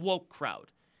 The woke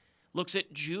crowd looks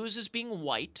at Jews as being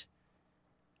white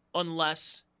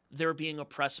unless they're being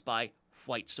oppressed by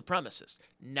white supremacists.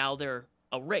 Now they're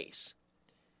a race.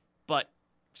 But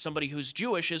somebody who's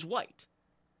Jewish is white.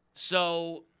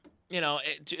 So,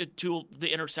 to the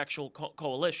intersectional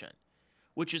coalition,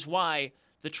 which is why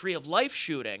the Tree of Life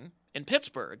shooting in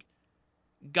Pittsburgh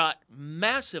got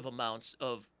massive amounts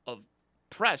of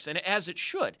press, and as it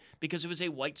should, because it was a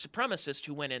white supremacist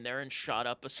who went in there and shot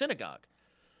up a synagogue.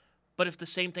 But if the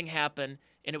same thing happened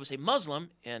and it was a Muslim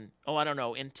in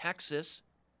Texas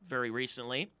very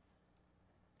recently, it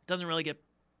doesn't really get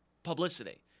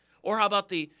publicity. Or how about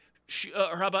the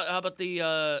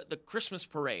Christmas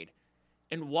parade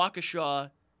in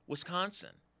Waukesha,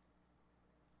 Wisconsin,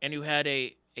 and you had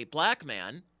a black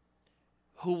man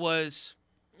who was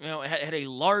had a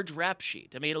large rap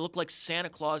sheet. I mean, it looked like Santa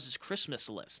Claus's Christmas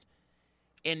list,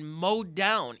 and mowed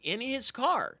down in his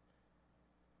car,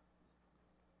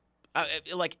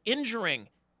 injuring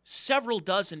several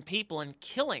dozen people and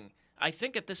killing, I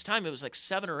think at this time it was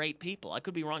 7 or 8 people. I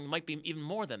could be wrong. It might be even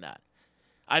more than that.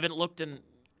 I haven't looked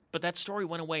but that story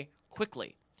went away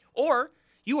quickly. Or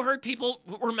you heard people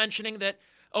were mentioning that,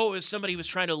 it was somebody who was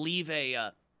trying to leave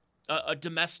a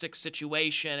domestic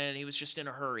situation and he was just in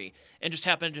a hurry and just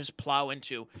happened to just plow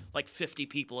into 50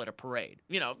 people at a parade.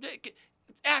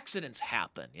 Accidents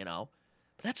happen, But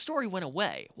that story went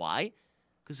away. Why?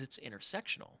 Because it's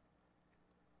intersectional.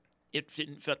 It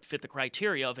didn't fit the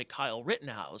criteria of a Kyle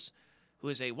Rittenhouse, who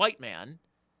is a white man.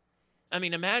 I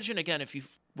mean, imagine, again, if you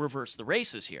reverse the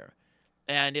races here,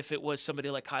 and if it was somebody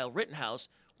like Kyle Rittenhouse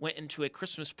went into a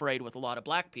Christmas parade with a lot of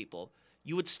black people,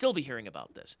 you would still be hearing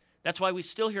about this. That's why we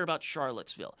still hear about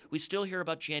Charlottesville. We still hear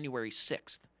about January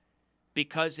 6th,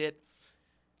 because it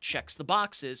checks the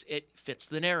boxes, it fits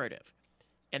the narrative.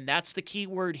 And that's the key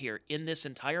word here in this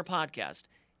entire podcast,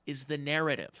 is the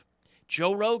narrative.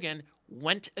 Joe Rogan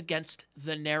went against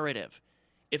the narrative.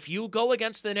 If you go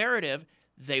against the narrative,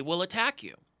 they will attack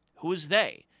you. Who is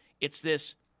they? It's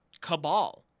this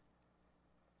cabal.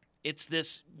 It's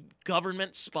this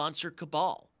government-sponsored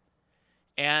cabal.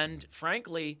 And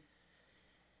frankly,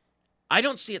 I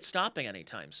don't see it stopping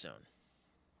anytime soon.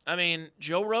 I mean,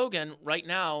 Joe Rogan right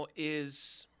now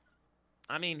is,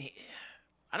 I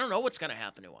don't know what's going to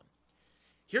happen to him.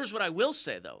 Here's what I will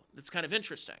say, though, that's kind of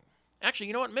interesting. Actually,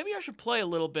 you know what? Maybe I should play a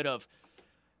little bit of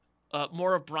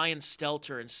more of Brian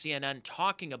Stelter and CNN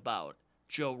talking about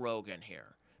Joe Rogan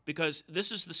here, because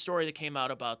this is the story that came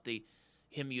out about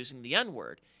him using the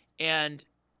N-word. And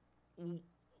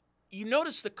you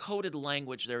notice the coded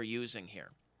language they're using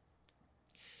here.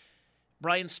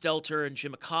 Brian Stelter and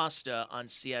Jim Acosta on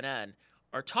CNN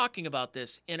are talking about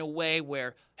this in a way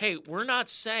where, hey, we're not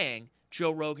saying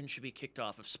Joe Rogan should be kicked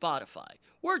off of Spotify.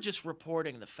 We're just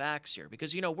reporting the facts here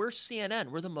because, we're CNN.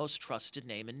 We're the most trusted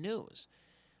name in news.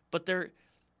 But they're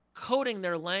coding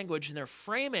their language and they're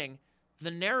framing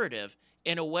the narrative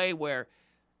in a way where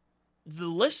the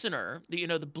listener, the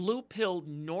blue-pilled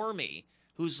normie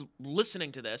who's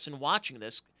listening to this and watching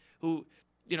this, who,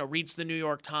 reads the New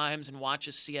York Times and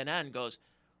watches CNN goes,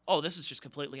 oh, this is just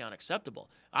completely unacceptable.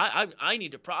 I'm going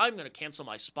to cancel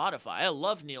my Spotify. I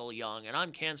love Neil Young, and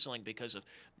I'm canceling because of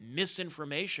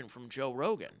misinformation from Joe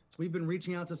Rogan. We've been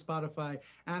reaching out to Spotify,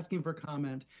 asking for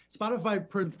comment. Spotify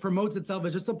promotes itself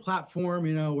as just a platform,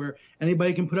 where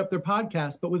anybody can put up their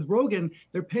podcast. But with Rogan,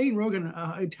 they're paying Rogan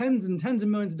tens and tens of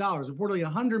millions of dollars, reportedly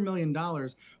 $100 million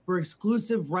for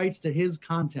exclusive rights to his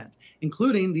content,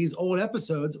 including these old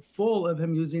episodes full of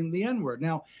him using the N-word.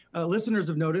 Now, listeners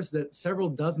have noticed that several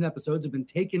dozen episodes have been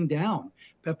taken down.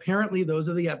 Apparently, those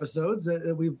are the episodes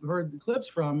that we've heard the clips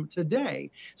from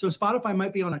today. So Spotify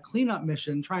might be on a cleanup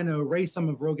mission trying to erase some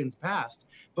of Rogan's past.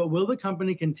 But will the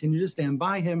company continue to stand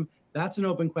by him? That's an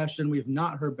open question. We have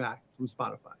not heard back from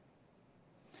Spotify.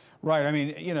 Right. I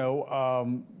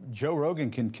mean, Joe Rogan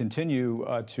can continue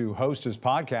to host his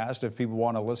podcast. If people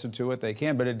want to listen to it, they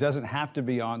can. But it doesn't have to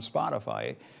be on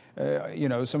Spotify.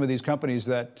 Some of these companies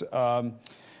that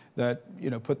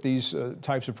put these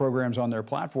types of programs on their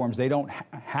platforms, they don't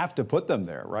have to put them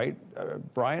there, right,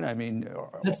 Brian? I mean,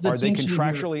 are they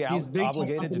contractually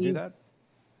obligated to do that?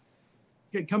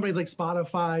 Companies like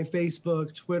Spotify,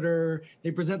 Facebook, Twitter,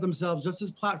 they present themselves just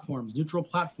as platforms, neutral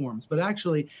platforms. But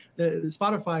actually,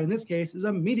 Spotify, in this case, is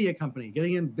a media company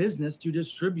getting in business to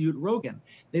distribute Rogan.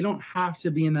 They don't have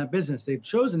to be in that business. They've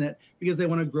chosen it because they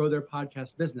want to grow their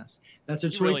podcast business. That's a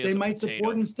choice they might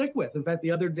support and stick with. In fact,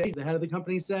 the other day, the head of the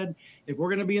company said, if we're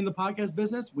going to be in the podcast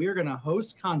business, we are going to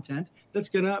host content that's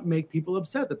going to make people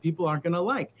upset, that people aren't going to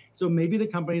like. So maybe the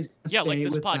company's going to stay like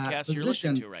this with podcast that you're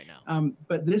position. listening to right now.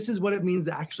 But this is what it means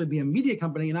to actually be a media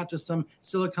company and not just some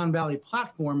Silicon Valley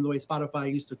platform the way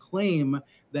Spotify used to claim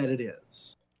that it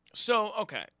is. So,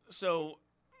 okay. So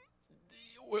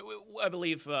I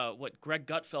believe what Greg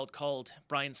Gutfeld called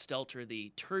Brian Stelter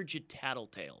the turgid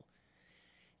tattletale.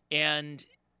 And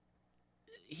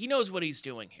he knows what he's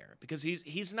doing here because he's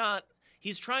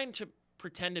trying to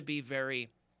pretend to be very,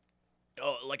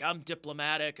 like I'm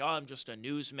diplomatic. Oh, I'm just a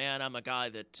newsman. I'm a guy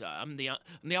that I'm the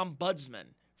ombudsman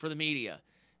for the media.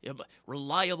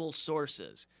 Reliable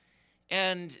sources.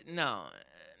 And no.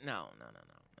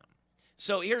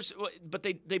 So but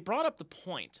they brought up the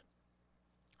point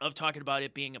of talking about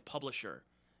it being a publisher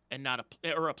and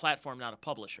or a platform, not a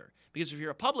publisher. Because if you're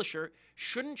a publisher,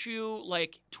 shouldn't you,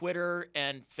 like Twitter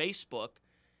and Facebook,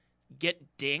 get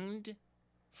dinged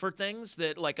for things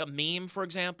that, like a meme, for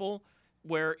example,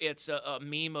 where it's a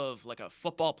meme of like a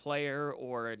football player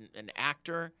or an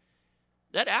actor?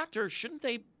 That actor, shouldn't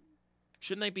they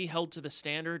be held to the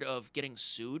standard of getting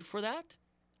sued for that?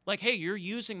 Like, hey, you're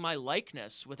using my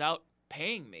likeness without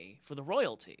paying me for the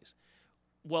royalties.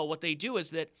 Well, what they do is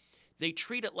that they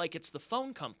treat it like it's the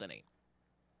phone company.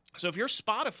 So if you're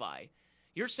Spotify,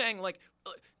 you're saying like,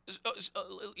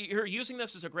 you're using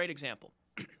this as a great example.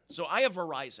 So I have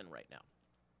Verizon right now.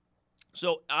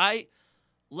 So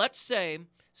let's say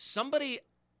somebody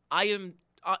I am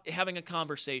having a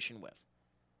conversation with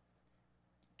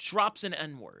drops an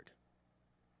N-word.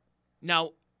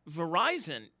 Now,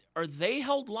 Verizon, are they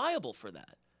held liable for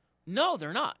that? No,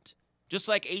 they're not. Just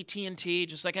like AT&T,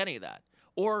 just like any of that.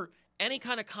 Or any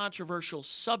kind of controversial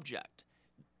subject.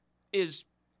 Is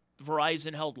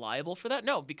Verizon held liable for that?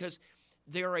 No, because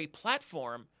they're a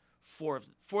platform for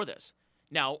this.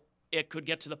 Now, it could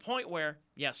get to the point where,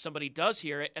 yes, somebody does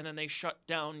hear it, and then they shut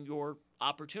down your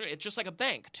opportunity. It's just like a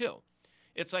bank, too.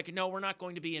 It's like, no, we're not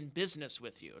going to be in business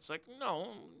with you. It's like, no,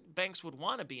 banks would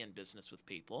want to be in business with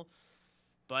people.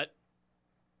 But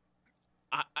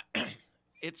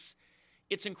it's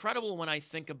incredible when I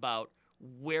think about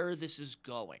where this is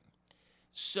going.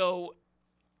 So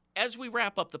as we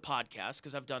wrap up the podcast,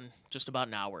 because I've done just about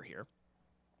an hour here,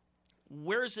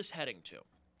 where is this heading to?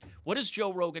 What is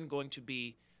Joe Rogan going to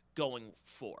be going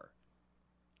for?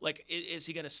 Like, is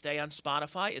he going to stay on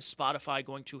Spotify? Is Spotify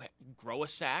going to grow a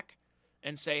sack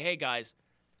and say, hey, guys,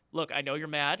 look, I know you're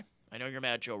mad. I know you're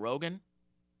mad at Joe Rogan.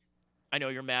 I know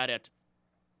you're mad at,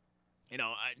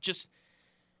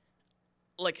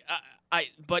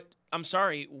 but I'm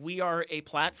sorry, we are a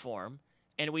platform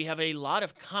and we have a lot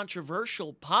of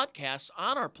controversial podcasts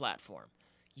on our platform.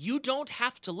 You don't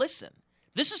have to listen.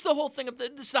 This is the whole thing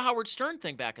this is the Howard Stern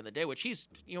thing back in the day, which you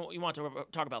want to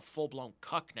talk about full-blown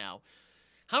cuck now.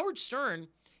 Howard Stern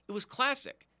It was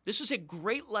classic. This was a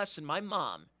great lesson my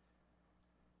mom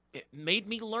made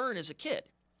me learn as a kid.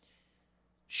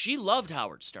 She loved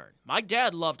Howard Stern. My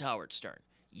dad loved Howard Stern.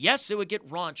 Yes, it would get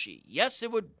raunchy. Yes,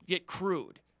 it would get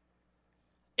crude.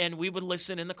 And we would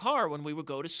listen in the car when we would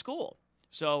go to school.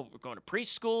 So we're going to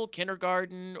preschool,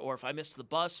 kindergarten, or if I missed the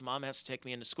bus, Mom has to take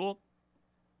me into school.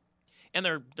 And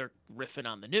they're riffing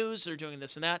on the news, they're doing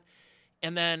this and that.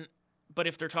 And then, but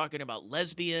if they're talking about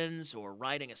lesbians or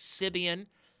riding a Sibian,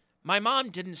 my mom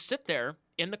didn't sit there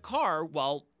in the car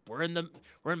while we're in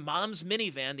Mom's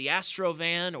minivan, the Astro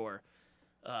van, or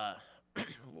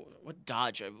what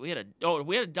Dodge? We had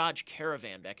a Dodge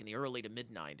Caravan back in the early to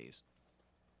mid 90s.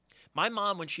 My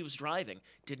mom, when she was driving,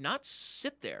 did not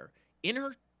sit there in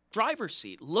her driver's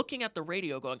seat looking at the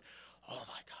radio going, "Oh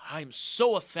my God, I'm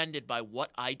so offended by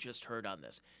what I just heard on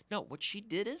this." No, what she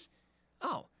did is,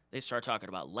 they start talking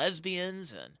about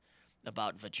lesbians and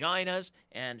about vaginas,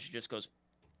 and she just goes,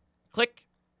 click,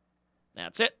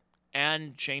 that's it,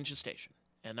 and change the station.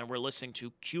 And then we're listening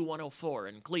to Q104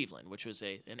 in Cleveland, which was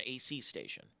an AC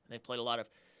station. They played a lot of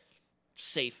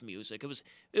safe music. It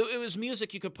was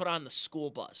music you could put on the school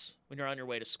bus when you're on your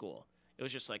way to school. It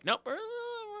was just like, nope, we're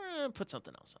gonna put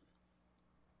something else on.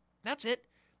 That's it.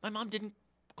 My mom didn't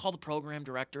call the program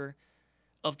director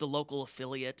of the local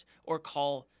affiliate or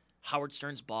call Howard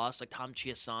Stern's boss like Tom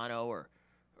Chiasano or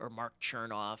Mark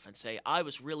Chernoff and say, "I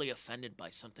was really offended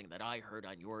by something that I heard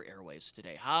on your airwaves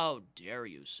today. How dare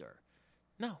you, sir?"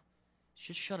 No,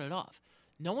 just shut it off.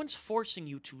 No one's forcing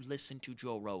you to listen to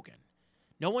Joe Rogan.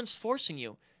 No one's forcing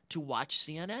you to watch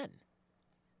CNN.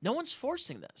 No one's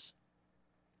forcing this.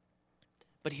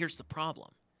 But here's the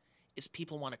problem, is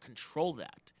people want to control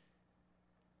that.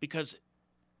 Because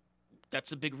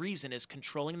that's a big reason, is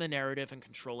controlling the narrative and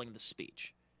controlling the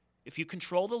speech. If you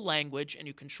control the language and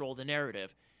you control the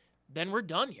narrative, then we're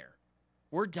done here.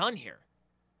 We're done here.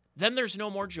 Then there's no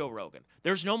more Joe Rogan.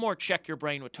 There's no more Check Your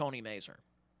Brain with Tony Mazur.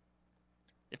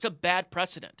 It's a bad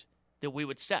precedent that we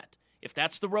would set if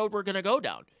that's the road we're going to go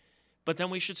down. But then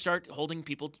we should start holding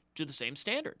people to the same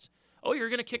standards. Oh, you're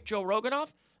going to kick Joe Rogan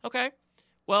off? Okay.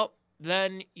 Well,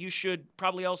 then you should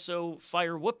probably also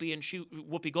fire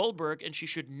Whoopi Goldberg, and she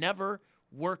should never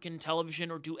work in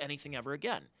television or do anything ever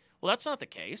again. Well, that's not the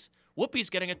case.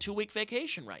 Whoopi's getting a 2-week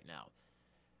vacation right now.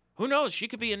 Who knows? She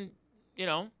could be in,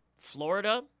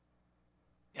 Florida,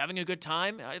 having a good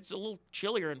time. It's a little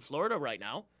chillier in Florida right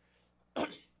now.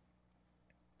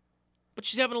 But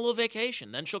she's having a little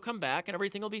vacation. Then she'll come back and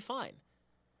everything will be fine.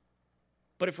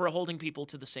 But if we're holding people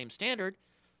to the same standard,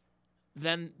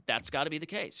 then that's got to be the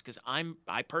case. Because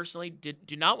I personally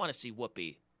do not want to see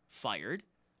Whoopi fired.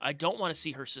 I don't want to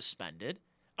see her suspended.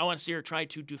 I want to see her try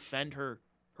to defend her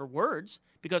words,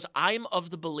 because I'm of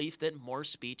the belief that more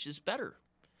speech is better.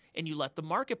 And you let the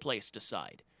marketplace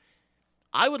decide.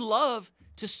 I would love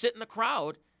to sit in the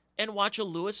crowd and watch a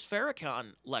Louis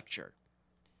Farrakhan lecture.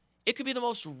 It could be the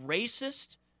most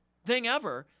racist thing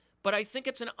ever, but I think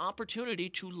it's an opportunity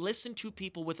to listen to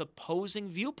people with opposing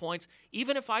viewpoints,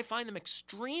 even if I find them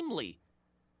extremely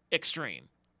extreme.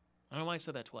 I don't know why I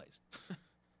said that twice. I'm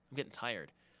getting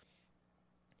tired.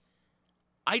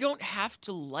 I don't have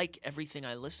to like everything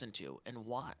I listen to and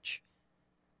watch.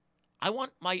 I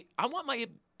want my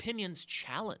opinions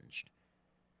challenged.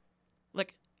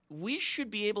 Like, we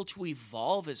should be able to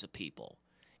evolve as a people,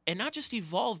 and not just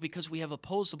evolve because we have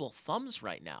opposable thumbs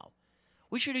right now.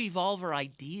 We should evolve our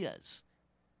ideas.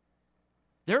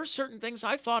 There are certain things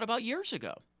I thought about years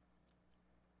ago.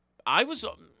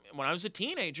 When I was a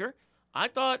teenager, I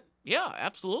thought, yeah,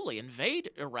 absolutely, invade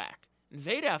Iraq,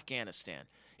 invade Afghanistan.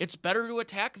 It's better to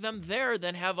attack them there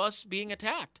than have us being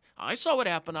attacked. I saw what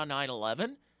happened on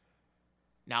 9/11.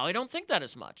 Now I don't think that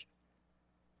as much.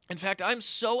 In fact, I'm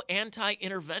so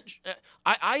anti-intervention.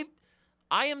 I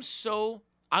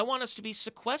want us to be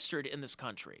sequestered in this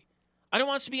country. I don't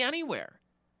want us to be anywhere.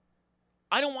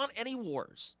 I don't want any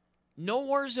wars. No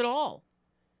wars at all.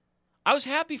 I was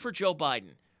happy for Joe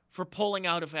Biden for pulling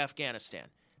out of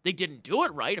Afghanistan. They didn't do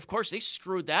it right. Of course, they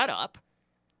screwed that up.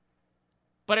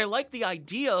 But I like the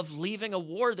idea of leaving a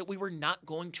war that we were not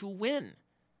going to win.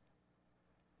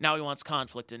 Now he wants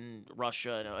conflict in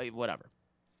Russia and whatever.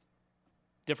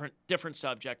 Different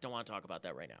subject. Don't want to talk about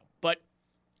that right now. But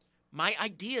my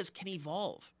ideas can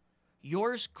evolve.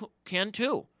 Yours can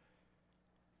too.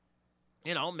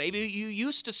 Maybe you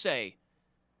used to say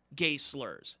gay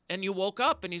slurs, and you woke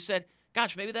up and you said,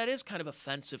 gosh, maybe that is kind of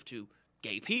offensive to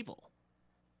gay people.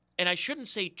 And I shouldn't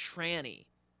say tranny.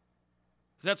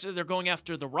 They're going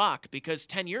after The Rock, because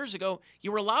 10 years ago,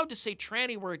 you were allowed to say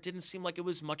tranny where it didn't seem like it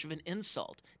was much of an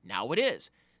insult. Now it is.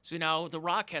 So now The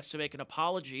Rock has to make an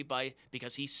apology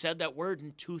because he said that word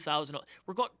in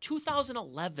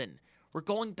 2011. We're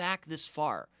going back this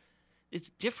far. It's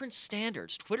different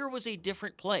standards. Twitter was a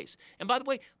different place. And by the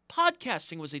way,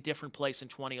 podcasting was a different place in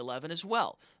 2011 as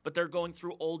well. But they're going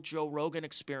through old Joe Rogan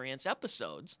Experience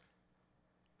episodes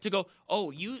to go,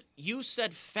 oh, you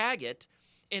said faggot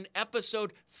in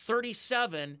episode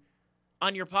 37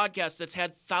 on your podcast that's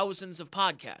had thousands of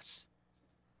podcasts.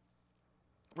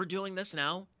 We're doing this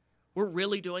now? We're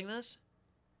really doing this?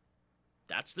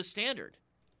 That's the standard.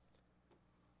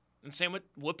 And same with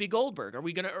Whoopi Goldberg. Are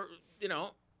we going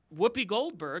to, Whoopi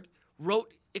Goldberg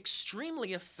wrote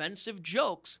extremely offensive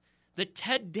jokes that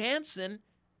Ted Danson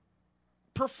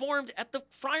performed at the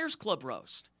Friars Club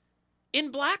roast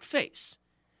in blackface.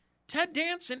 Ted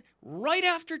Danson, right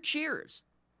after Cheers,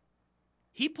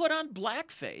 he put on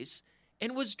blackface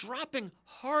and was dropping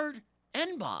hard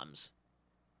N-bombs,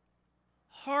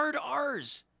 hard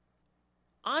R's,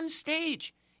 on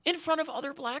stage in front of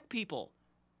other black people,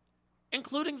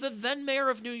 including the then mayor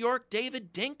of New York,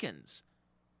 David Dinkins,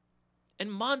 and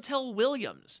Montel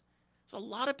Williams. There's a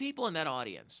lot of people in that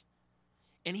audience.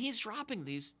 And he's dropping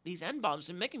these N-bombs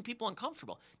and making people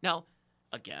uncomfortable. Now,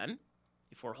 again,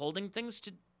 if we're holding things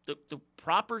to the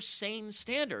proper sane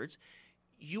standards,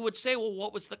 you would say, well,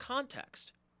 what was the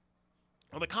context?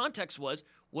 Well, the context was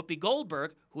Whoopi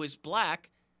Goldberg, who is black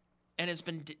and has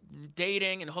been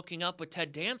dating and hooking up with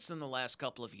Ted Danson the last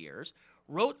couple of years,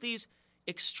 wrote these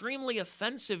extremely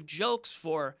offensive jokes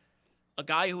for a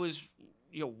guy who is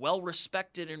well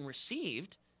respected and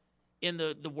received in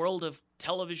the world of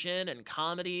television and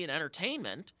comedy and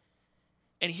entertainment.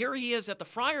 And here he is at the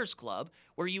Friars Club,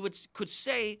 where you could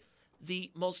say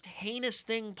the most heinous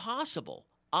thing possible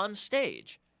on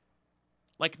stage,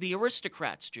 like the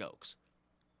Aristocrats jokes.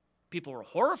 People were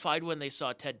horrified when they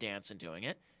saw Ted Danson doing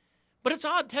it, but it's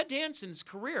odd. Ted Danson's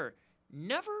career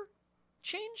never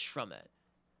changed from it.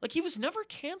 Like, he was never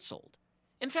canceled.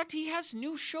 In fact, he has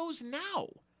new shows now.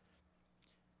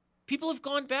 People have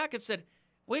gone back and said,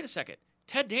 wait a second,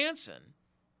 Ted Danson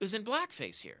is in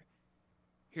blackface here.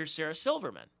 Here's Sarah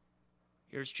Silverman.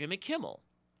 Here's Jimmy Kimmel.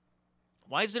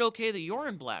 Why is it okay that you're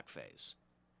in blackface?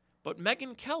 But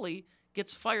Megyn Kelly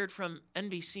gets fired from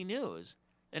NBC News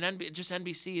and just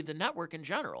NBC, the network in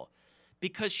general,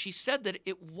 because she said that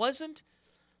it wasn't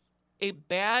a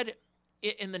bad,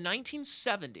 in the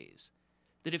 1970s,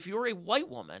 that if you were a white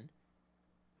woman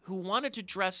who wanted to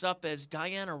dress up as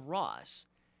Diana Ross,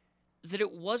 that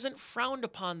it wasn't frowned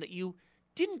upon, that you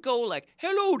didn't go like,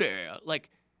 hello there. Like,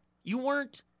 you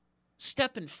weren't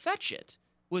step and fetch it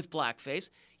with blackface.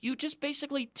 You just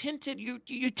basically tinted,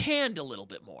 you tanned a little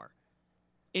bit more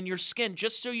in your skin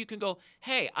just so you can go,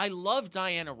 hey, I love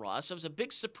Diana Ross. I was a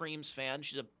big Supremes fan.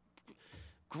 She's a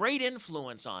great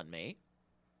influence on me.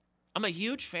 I'm a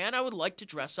huge fan. I would like to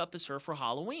dress up as her for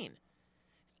Halloween.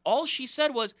 All she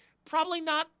said was, probably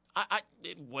not.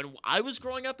 When I was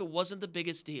growing up, it wasn't the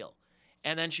biggest deal.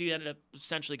 And then she ended up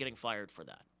essentially getting fired for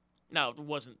that. Now, it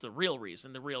wasn't the real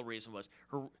reason. The real reason was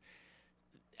her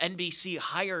NBC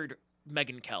hired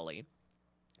Megyn Kelly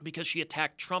because she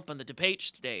attacked Trump on the debate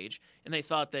stage, and they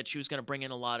thought that she was going to bring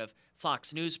in a lot of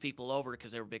Fox News people over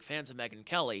because they were big fans of Megyn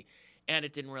Kelly, and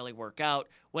it didn't really work out.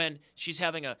 When she's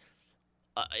having an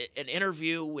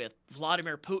interview with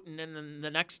Vladimir Putin, and then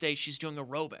the next day she's doing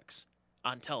aerobics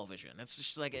on television. It's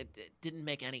just like it didn't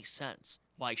make any sense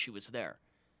why she was there.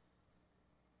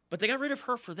 But they got rid of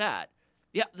her for that.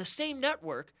 Yeah, the same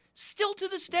network, still to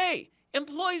this day,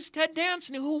 employs Ted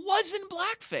Danson, who was in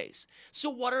blackface. So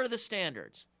what are the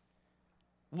standards?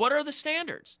 What are the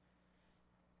standards?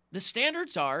 The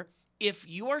standards are, if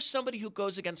you are somebody who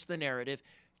goes against the narrative,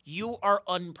 you are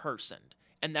unpersoned.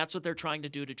 And that's what they're trying to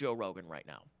do to Joe Rogan right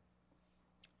now.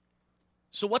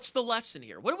 So what's the lesson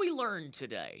here? What have we learned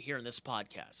today here in this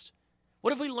podcast?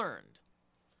 What have we learned?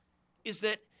 Is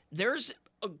that there's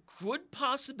a good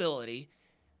possibility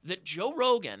that Joe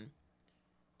Rogan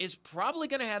is probably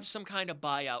going to have some kind of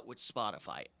buyout with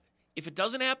Spotify. If it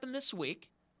doesn't happen this week,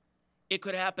 it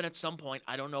could happen at some point.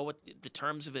 I don't know what the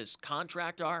terms of his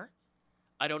contract are.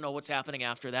 I don't know what's happening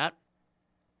after that.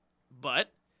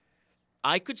 But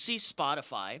I could see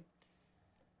Spotify,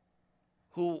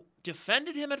 who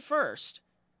defended him at first,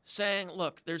 saying,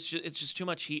 look, it's just too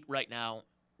much heat right now.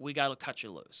 We got to cut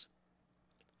you loose.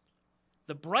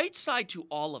 The bright side to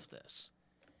all of this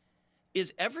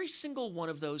is every single one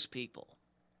of those people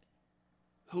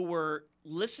who were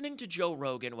listening to Joe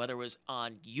Rogan, whether it was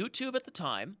on YouTube at the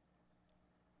time,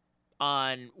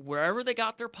 on wherever they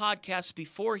got their podcasts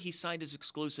before he signed his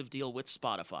exclusive deal with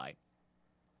Spotify,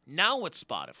 now with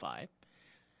Spotify,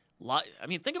 I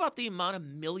mean, think about the amount of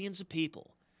millions of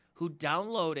people who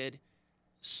downloaded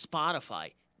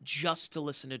Spotify just to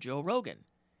listen to Joe Rogan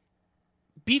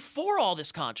before all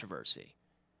this controversy.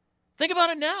 Think about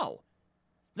it now.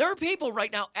 There are people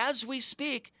right now, as we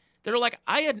speak, that are like,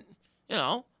 I had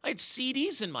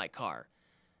CDs in my car.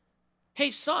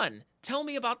 Hey, son, tell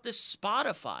me about this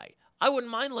Spotify. I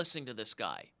wouldn't mind listening to this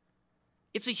guy.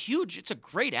 It's a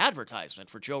great advertisement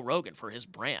for Joe Rogan, for his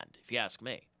brand, if you ask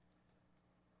me.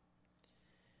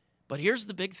 But here's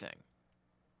the big thing.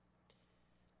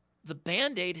 The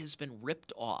Band-Aid has been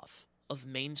ripped off of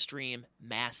mainstream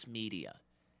mass media.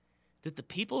 That the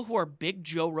people who are big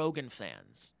Joe Rogan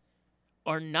fans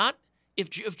are not, if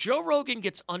Joe Rogan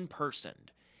gets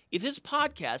unpersoned, if his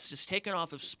podcast is taken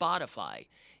off of Spotify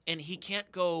and he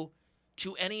can't go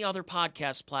to any other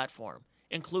podcast platform,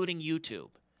 including YouTube,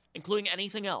 including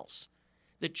anything else,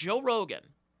 that Joe Rogan,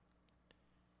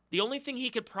 the only thing he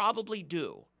could probably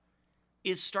do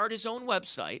is start his own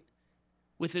website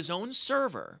with his own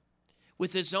server,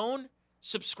 with his own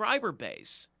subscriber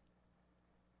base,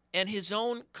 and his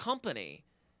own company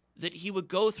that he would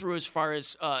go through as far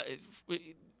as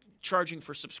charging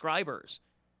for subscribers.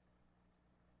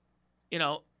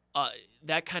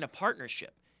 That kind of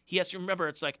partnership. He has to remember,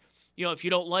 it's like, if you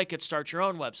don't like it, start your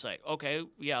own website. Okay,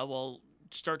 yeah, well,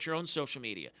 start your own social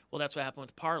media. Well, that's what happened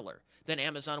with Parler. Then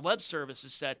Amazon Web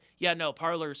Services said, yeah, no,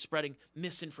 Parler is spreading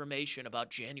misinformation about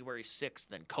January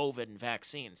 6th and COVID and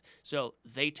vaccines. So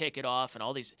they take it off, and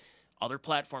all these other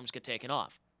platforms get taken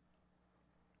off.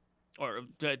 Or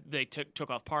they took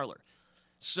off Parler.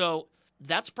 So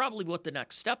that's probably what the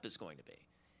next step is going to be,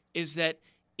 is that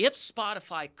if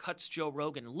Spotify cuts Joe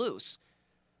Rogan loose,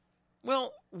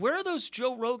 well, where are those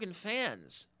Joe Rogan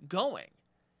fans going?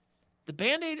 The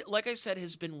Band-Aid, like I said,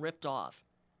 has been ripped off.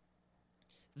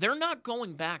 They're not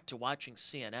going back to watching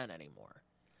CNN anymore.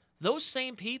 Those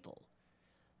same people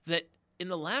that in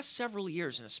the last several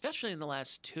years, and especially in the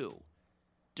last 2,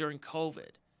 during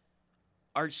COVID,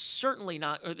 are certainly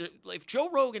not, if Joe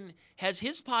Rogan has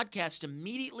his podcast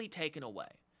immediately taken away,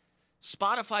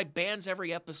 Spotify bans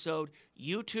every episode,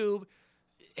 YouTube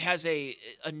has a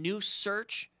new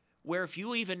search where if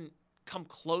you even come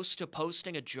close to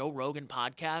posting a Joe Rogan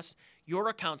podcast, your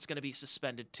account's going to be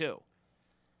suspended too.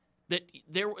 That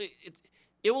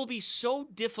it will be so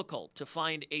difficult to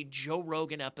find a Joe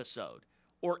Rogan episode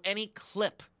or any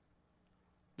clip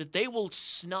that they will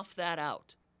snuff that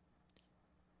out.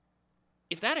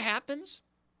 If that happens,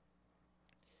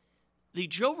 the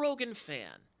Joe Rogan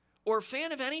fan, or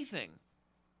fan of anything,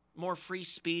 more free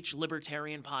speech,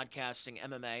 libertarian podcasting,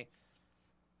 MMA,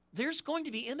 there's going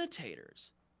to be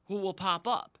imitators who will pop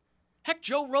up. Heck,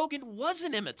 Joe Rogan was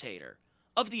an imitator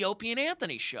of the Opie and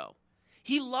Anthony show.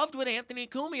 He loved what Anthony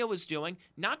Cumia was doing,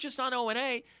 not just on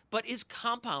O&A, but his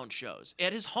compound shows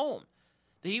at his home.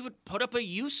 That he would put up a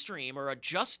Ustream or a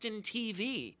Justin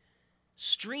TV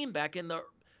stream back in the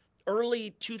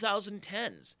early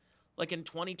 2010s, like in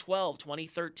 2012,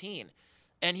 2013.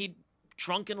 And he'd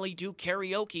drunkenly do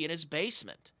karaoke in his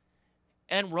basement.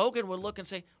 And Rogan would look and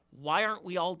say, why aren't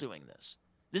we all doing this?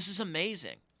 This is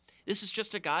amazing. This is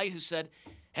just a guy who said,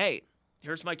 hey,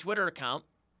 here's my Twitter account.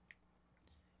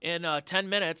 In 10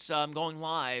 minutes, I'm going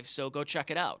live, so go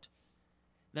check it out.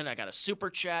 Then I got a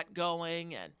super chat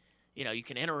going, and, you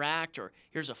can interact, or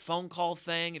here's a phone call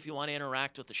thing if you want to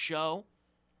interact with the show.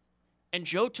 And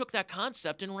Joe took that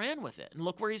concept and ran with it, and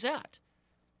look where he's at.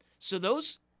 So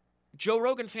those Joe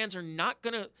Rogan fans are not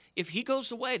going to, if he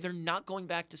goes away, they're not going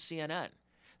back to CNN.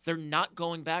 They're not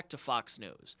going back to Fox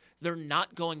News. They're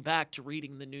not going back to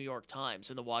reading the New York Times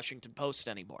and the Washington Post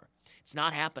anymore. It's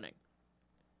not happening.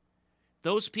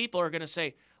 Those people are going to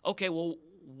say, okay, well,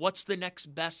 what's the next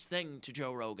best thing to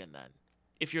Joe Rogan then,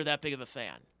 if you're that big of a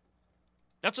fan?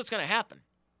 That's what's going to happen.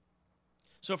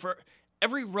 So for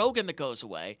every Rogan that goes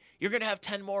away, you're going to have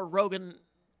 10 more Rogan,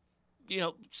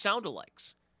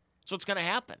 sound-alikes. That's what's going to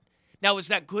happen. Now, is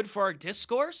that good for our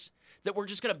discourse? That we're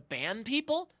just going to ban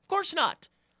people? Of course not.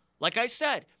 Like I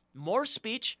said, more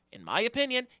speech, in my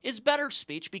opinion, is better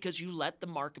speech because you let the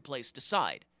marketplace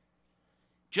decide.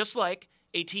 Just like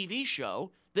a TV show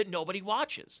that nobody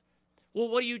watches. Well,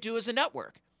 what do you do as a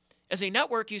network? As a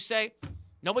network, you say,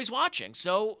 nobody's watching,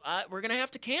 so we're going to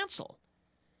have to cancel.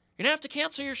 You're going to have to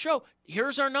cancel your show.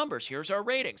 Here's our numbers. Here's our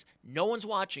ratings. No one's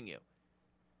watching you.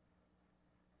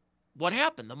 What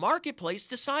happened? The marketplace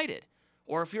decided.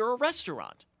 Or if you're a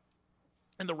restaurant,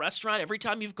 and the restaurant, every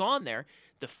time you've gone there,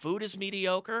 the food is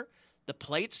mediocre, the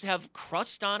plates have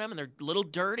crust on them, and they're a little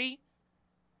dirty,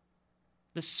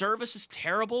 the service is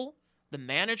terrible, the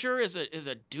manager is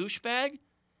a douchebag,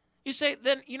 you say,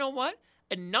 then you know what?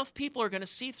 Enough people are going to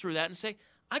see through that and say,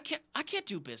 I can't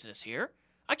do business here.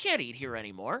 I can't eat here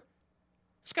anymore.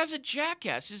 This guy's a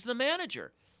jackass. He's the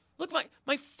manager. Look,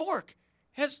 my fork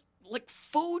has, like,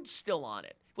 food still on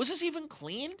it. Was this even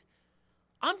cleaned?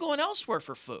 I'm going elsewhere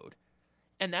for food.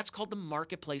 And that's called the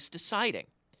marketplace deciding.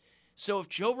 So if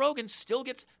Joe Rogan still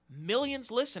gets millions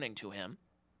listening to him,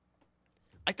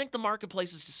 I think the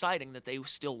marketplace is deciding that they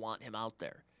still want him out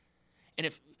there. And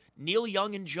if Neil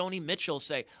Young and Joni Mitchell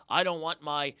say, I don't want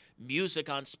my music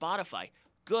on Spotify,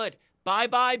 good.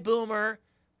 Bye-bye, boomer.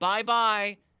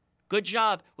 Bye-bye. Good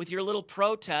job with your little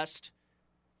protest.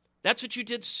 That's what you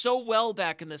did so well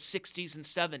back in the 60s and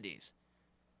 70s.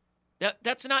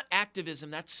 That's not activism,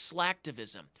 that's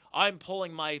slacktivism. I'm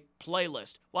pulling my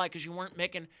playlist. Why? Because you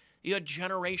had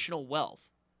generational wealth.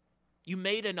 You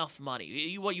made enough money.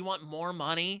 You want more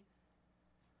money?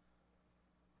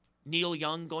 Neil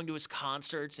Young going to his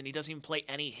concerts and he doesn't even play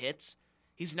any hits.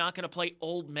 He's not going to play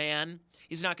Old Man.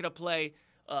 He's not going to play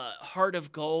Heart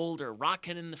of Gold or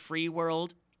Rockin' in the Free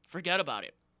World. Forget about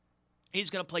it.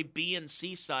 He's going to play B and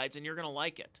C sides and you're going to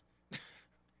like it.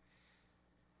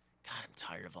 God, I'm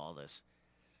tired of all this.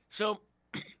 So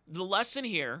the lesson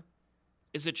here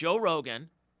is that Joe Rogan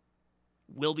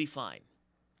will be fine.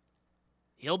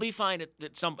 He'll be fine.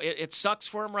 It sucks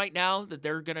for him right now that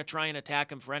they're going to try and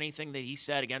attack him for anything that he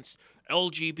said against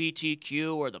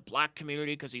LGBTQ or the black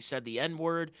community because he said the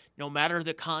N-word. No matter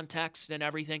the context and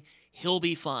everything, he'll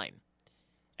be fine.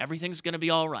 Everything's going to be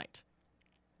all right.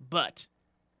 But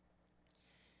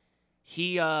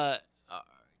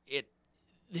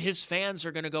his fans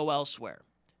are going to go elsewhere.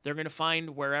 They're going to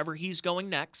find wherever he's going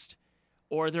next,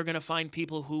 or they're going to find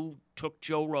people who took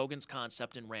Joe Rogan's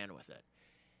concept and ran with it.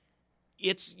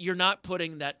 You're not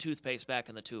putting that toothpaste back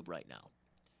in the tube right now.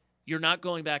 You're not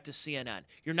going back to CNN.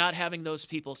 You're not having those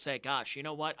people say, gosh, you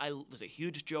know what? I was a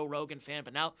huge Joe Rogan fan,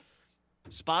 but now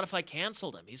Spotify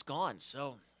canceled him. He's gone.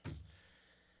 So,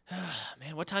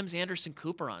 man, what time's Anderson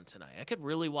Cooper on tonight? I could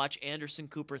really watch Anderson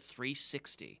Cooper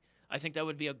 360. I think that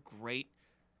would be a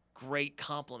great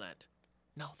compliment.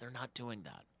 No, they're not doing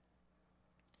that.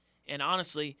 And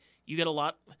honestly, you get a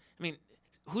lot. I mean,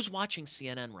 who's watching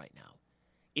CNN right now?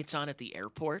 It's on at the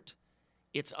airport.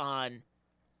 It's on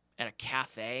at a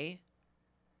cafe.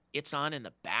 It's on in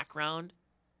the background.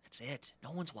 That's it.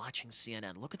 No one's watching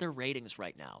CNN. Look at their ratings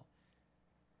right now.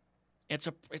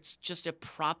 It's just a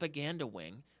propaganda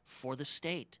wing for the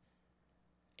state.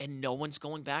 And no one's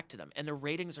going back to them. And the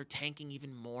ratings are tanking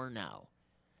even more now.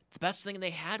 The best thing they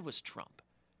had was Trump.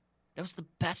 That was the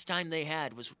best time they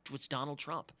had was Donald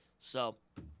Trump. So,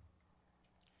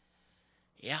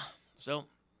 yeah. So,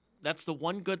 that's the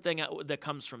one good thing that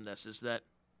comes from this is that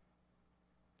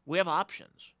we have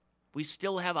options. We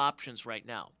still have options right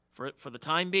now. For the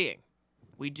time being,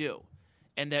 we do.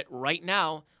 And that right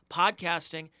now,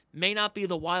 podcasting may not be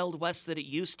the Wild West that it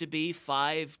used to be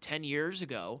 5-10 years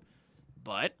ago,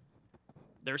 but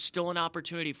there's still an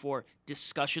opportunity for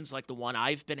discussions like the one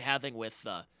I've been having with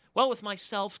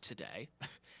myself today,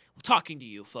 talking to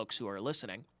you folks who are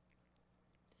listening.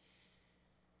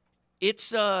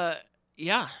 It's,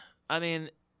 yeah, I mean,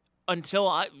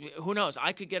 who knows?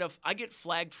 I get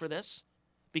flagged for this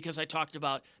because I talked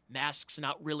about masks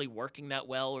not really working that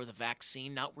well or the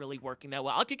vaccine not really working that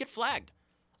well. I could get flagged.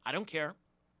 I don't care.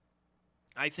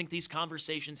 I think these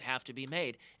conversations have to be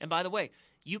made. And by the way,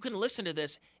 you can listen to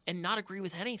this and not agree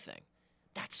with anything.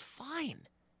 That's fine.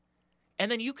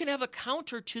 And then you can have a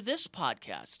counter to this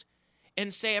podcast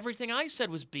and say everything I said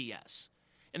was BS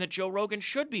and that Joe Rogan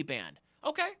should be banned.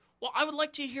 Okay, well, I would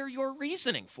like to hear your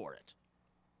reasoning for it.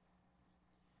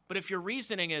 But if your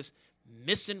reasoning is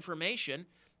misinformation, it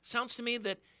sounds to me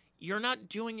that you're not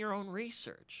doing your own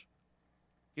research.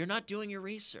 You're not doing your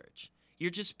research. You're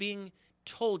just being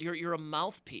told. You're a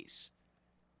mouthpiece.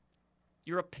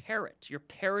 You're a parrot. You're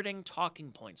parroting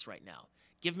talking points right now.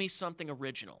 Give me something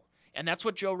original. And that's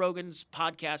what Joe Rogan's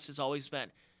podcast has always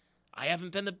been. I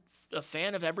haven't been a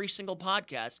fan of every single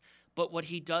podcast, but what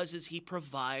he does is he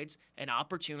provides an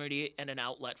opportunity and an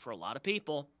outlet for a lot of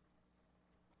people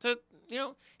to,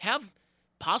 have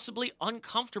possibly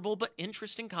uncomfortable but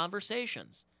interesting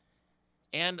conversations.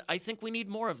 And I think we need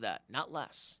more of that, not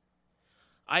less.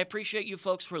 I appreciate you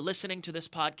folks for listening to this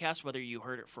podcast, whether you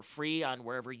heard it for free on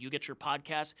wherever you get your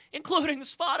podcasts, including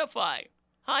Spotify.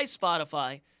 Hi,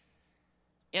 Spotify.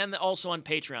 And also on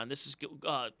Patreon. This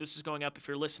is going up if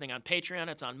you're listening on Patreon.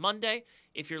 It's on Monday.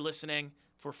 If you're listening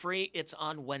for free, it's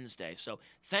on Wednesday. So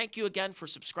thank you again for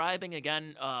subscribing.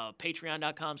 Again,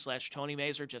 patreon.com/Tony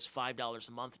Mazur, just $5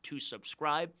 a month to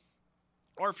subscribe.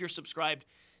 Or if you're subscribed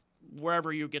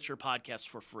wherever you get your podcasts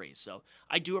for free. So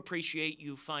I do appreciate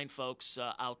you fine folks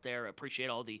out there. I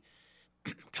appreciate all the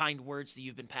kind words that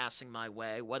you've been passing my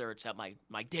way, whether it's at my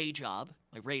day job,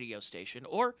 my radio station,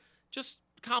 or just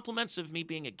compliments of me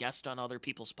being a guest on other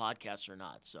people's podcasts or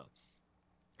not. So,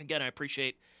 again, I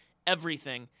appreciate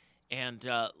everything. And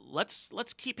let's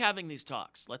keep having these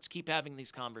talks. Let's keep having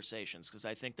these conversations because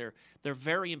I think they're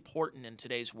very important in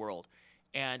today's world.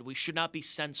 And we should not be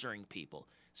censoring people.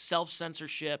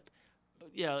 Self-censorship,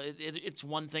 it's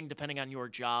one thing depending on your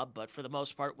job, but for the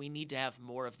most part, we need to have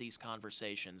more of these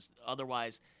conversations.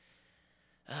 Otherwise,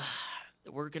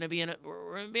 we're going to be in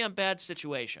a bad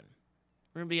situation.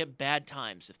 We're going to be at bad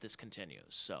times if this continues.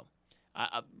 So,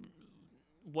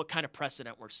 what kind of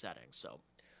precedent we're setting? So.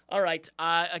 All right.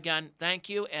 Again, thank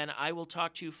you, and I will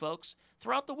talk to you folks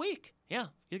throughout the week. Yeah,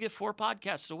 you'll get 4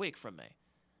 podcasts a week from me.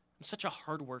 I'm such a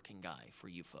hardworking guy for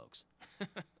you folks.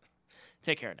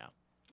 Take care now.